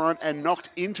the front and knocked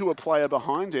into a player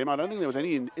behind him. I don't think there was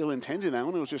any ill intent in that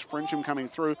one. It was just Frencham coming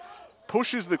through.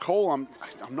 Pushes the call. I'm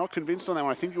not convinced on that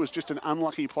one. I think it was just an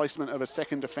unlucky placement of a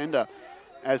second defender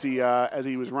as he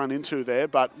was run into there.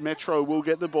 But Metro will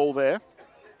get the ball there.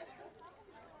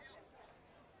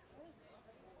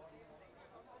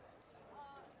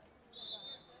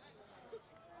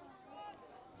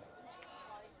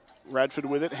 Radford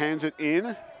with it, hands it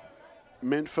in.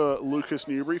 Meant for Lucas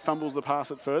Newbury. Fumbles the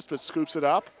pass at first, but scoops it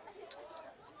up.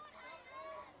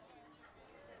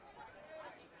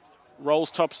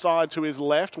 Rolls top side to his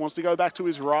left, wants to go back to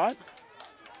his right.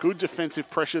 Good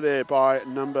defensive pressure there by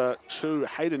number 2,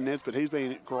 Hayden Nesbitt. He's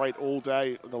been great all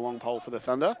day, the long pole for the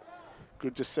Thunder.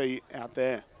 Good to see out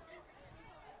there.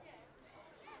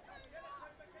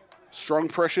 Strong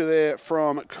pressure there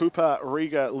from Cooper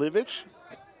Riga-Livic.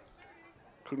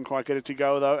 Couldn't quite get it to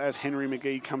go though as Henry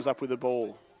McGee comes up with the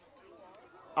ball.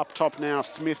 Up top now,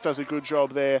 Smith does a good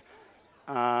job there.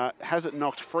 Has it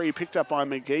knocked free, picked up by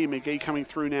McGee. McGee coming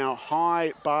through now,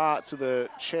 high bar to the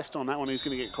chest on that one. He's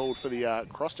going to get called for the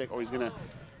cross-check, or he's going to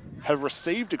have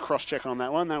received a cross-check on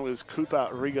that one. That was Cooper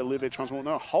Riga-Livic once more.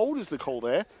 No, hold is the call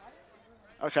there.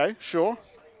 Okay, sure.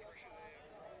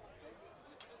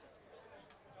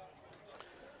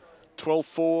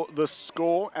 12-4 the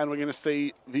score, and we're going to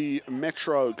see the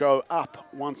Metro go up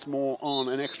once more on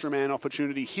an extra man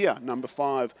opportunity here. Number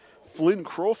 5, Flynn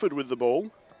Crawford with the ball.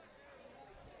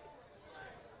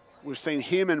 We've seen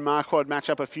him and Marquardt match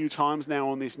up a few times now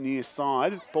on this near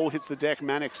side. Ball hits the deck.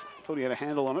 Mannix thought he had a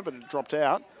handle on it, but it dropped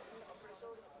out.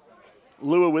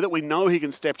 Lure with it. We know he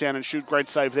can step down and shoot. Great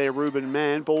save there, Ruben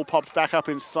Mann. Ball popped back up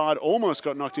inside. Almost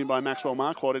got knocked in by Maxwell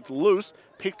Marquardt. It's loose.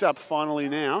 Picked up finally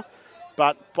now,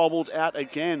 but bobbled out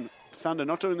again. Thunder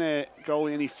not doing their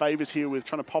goalie any favours here with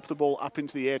trying to pop the ball up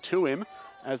into the air to him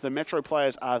as the Metro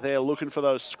players are there looking for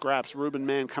those scraps. Ruben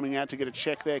Mann coming out to get a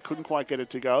check there. Couldn't quite get it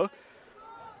to go.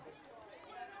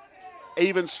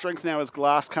 Even strength now as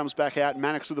Glass comes back out.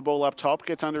 Mannix with the ball up top,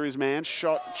 gets under his man.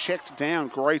 Shot checked down.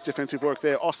 Great defensive work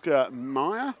there. Oscar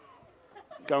Meyer.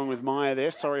 Going with Meyer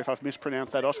there. Sorry if I've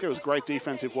mispronounced that, Oscar. It was great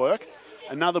defensive work.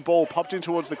 Another ball popped in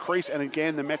towards the crease, and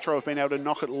again, the Metro have been able to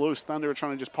knock it loose. Thunder are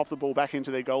trying to just pop the ball back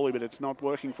into their goalie, but it's not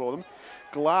working for them.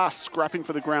 Glass scrapping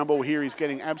for the ground ball here. He's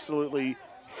getting absolutely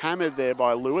hammered there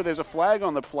by Lure. There's a flag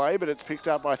on the play, but it's picked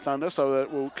up by Thunder, so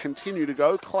that will continue to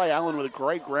go. Clay Allen with a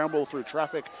great ground ball through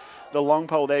traffic. The long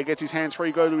pole there, gets his hands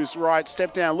free, go to his right,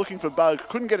 step down, looking for Bug.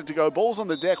 Couldn't get it to go. Ball's on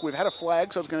the deck. We've had a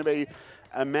flag, so it's going to be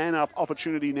a man-up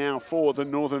opportunity now for the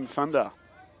Northern Thunder.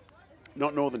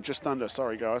 Not Northern, just Thunder.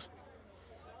 Sorry, guys.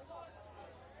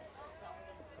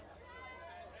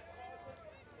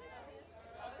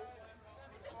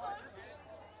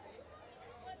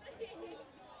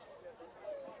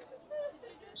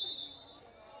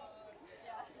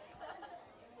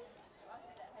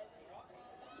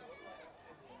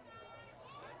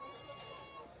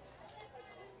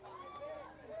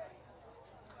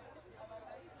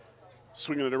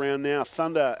 Swinging it around now.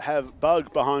 Thunder have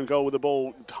Bug behind goal with the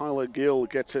ball. Tyler Gill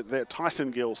gets it there.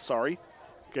 Tyson Gill, sorry,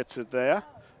 gets it there.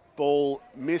 Ball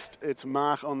missed its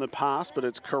mark on the pass, but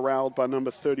it's corralled by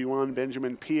number 31,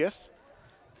 Benjamin Pearce.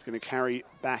 He's going to carry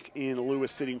back in.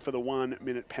 Lewis sitting for the 1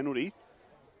 minute penalty.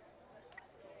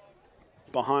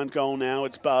 Behind goal now,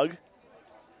 it's Bug.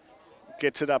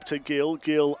 Gets it up to Gill.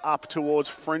 Gill up towards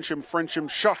Frensham. Frensham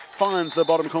shot finds the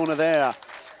bottom corner there.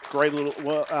 Great little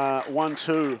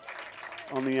 1-2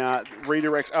 on the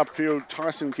redirect upfield.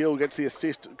 Tyson Gill gets the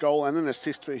assist goal and an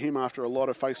assist for him after a lot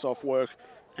of face-off work.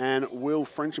 And Will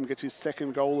Frensham gets his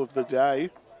second goal of the day.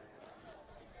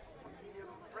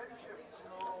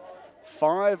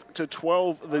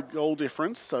 5-12 the goal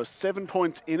difference, so 7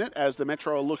 points in it as the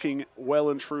Metro are looking well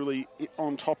and truly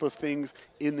on top of things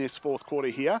in this fourth quarter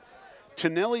here.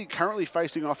 Tonelli currently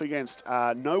facing off against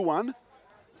no one,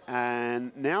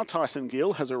 and now Tyson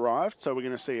Gill has arrived, so we're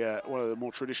going to see one of the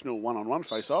more traditional one-on-one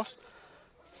face-offs.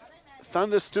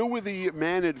 Thunder still with the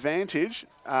man advantage.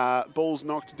 Ball's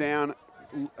knocked down.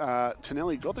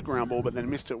 Tonelli got the ground ball but then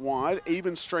missed it wide.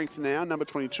 Even strength now. Number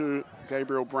 22,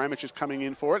 Gabriel Bramich, is coming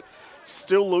in for it.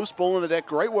 Still loose, ball on the deck.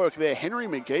 Great work there. Henry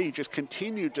McGee just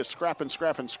continued to scrap and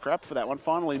scrap and scrap for that one.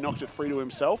 Finally knocked it free to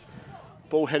himself.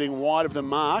 Ball heading wide of the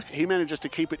mark. He manages to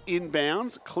keep it in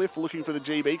bounds. Cliff looking for the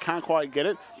GB. Can't quite get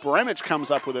it. Bramich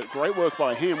comes up with it. Great work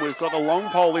by him. We've got the long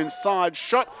pole inside.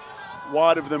 Shot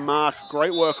wide of the mark.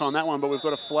 Great work on that one, but we've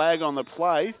got a flag on the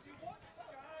play.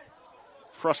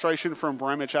 Frustration from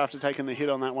Bramich after taking the hit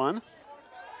on that one.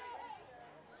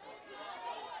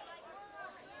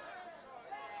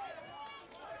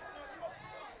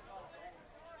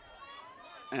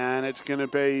 And it's going to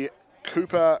be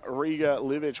Cooper Riga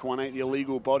Livic, 1-8, the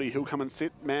illegal body. He'll come and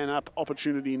sit. Man up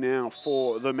opportunity now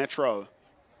for the Metro.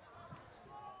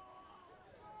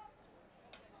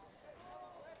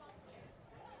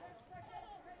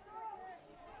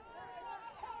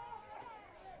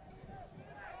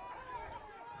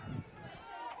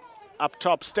 Up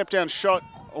top, step down shot,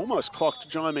 almost clocked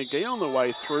John McGee on the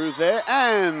way through there,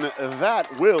 and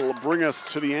that will bring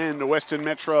us to the end. Western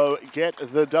Metro get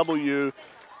the W.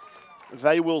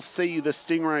 They will see the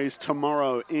Stingrays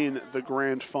tomorrow in the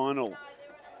grand final,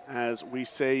 as we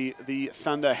see the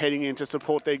Thunder heading in to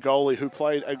support their goalie, who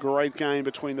played a great game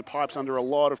between the pipes under a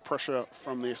lot of pressure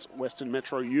from this Western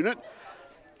Metro unit.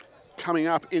 Coming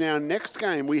up in our next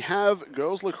game, we have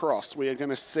girls lacrosse. We are going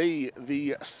to see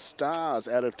the Stars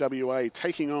out of WA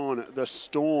taking on the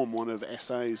Storm, one of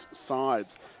SA's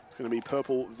sides. It's going to be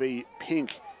purple v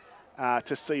pink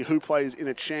to see who plays in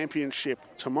a championship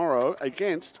tomorrow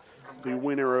against the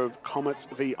winner of Comets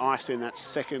v Ice in that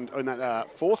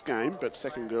fourth game, but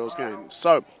second girls game.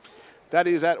 So that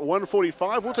is at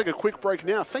 1:45. We'll take a quick break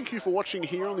now. Thank you for watching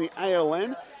here on the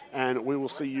ALN, and we will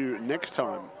see you next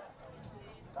time.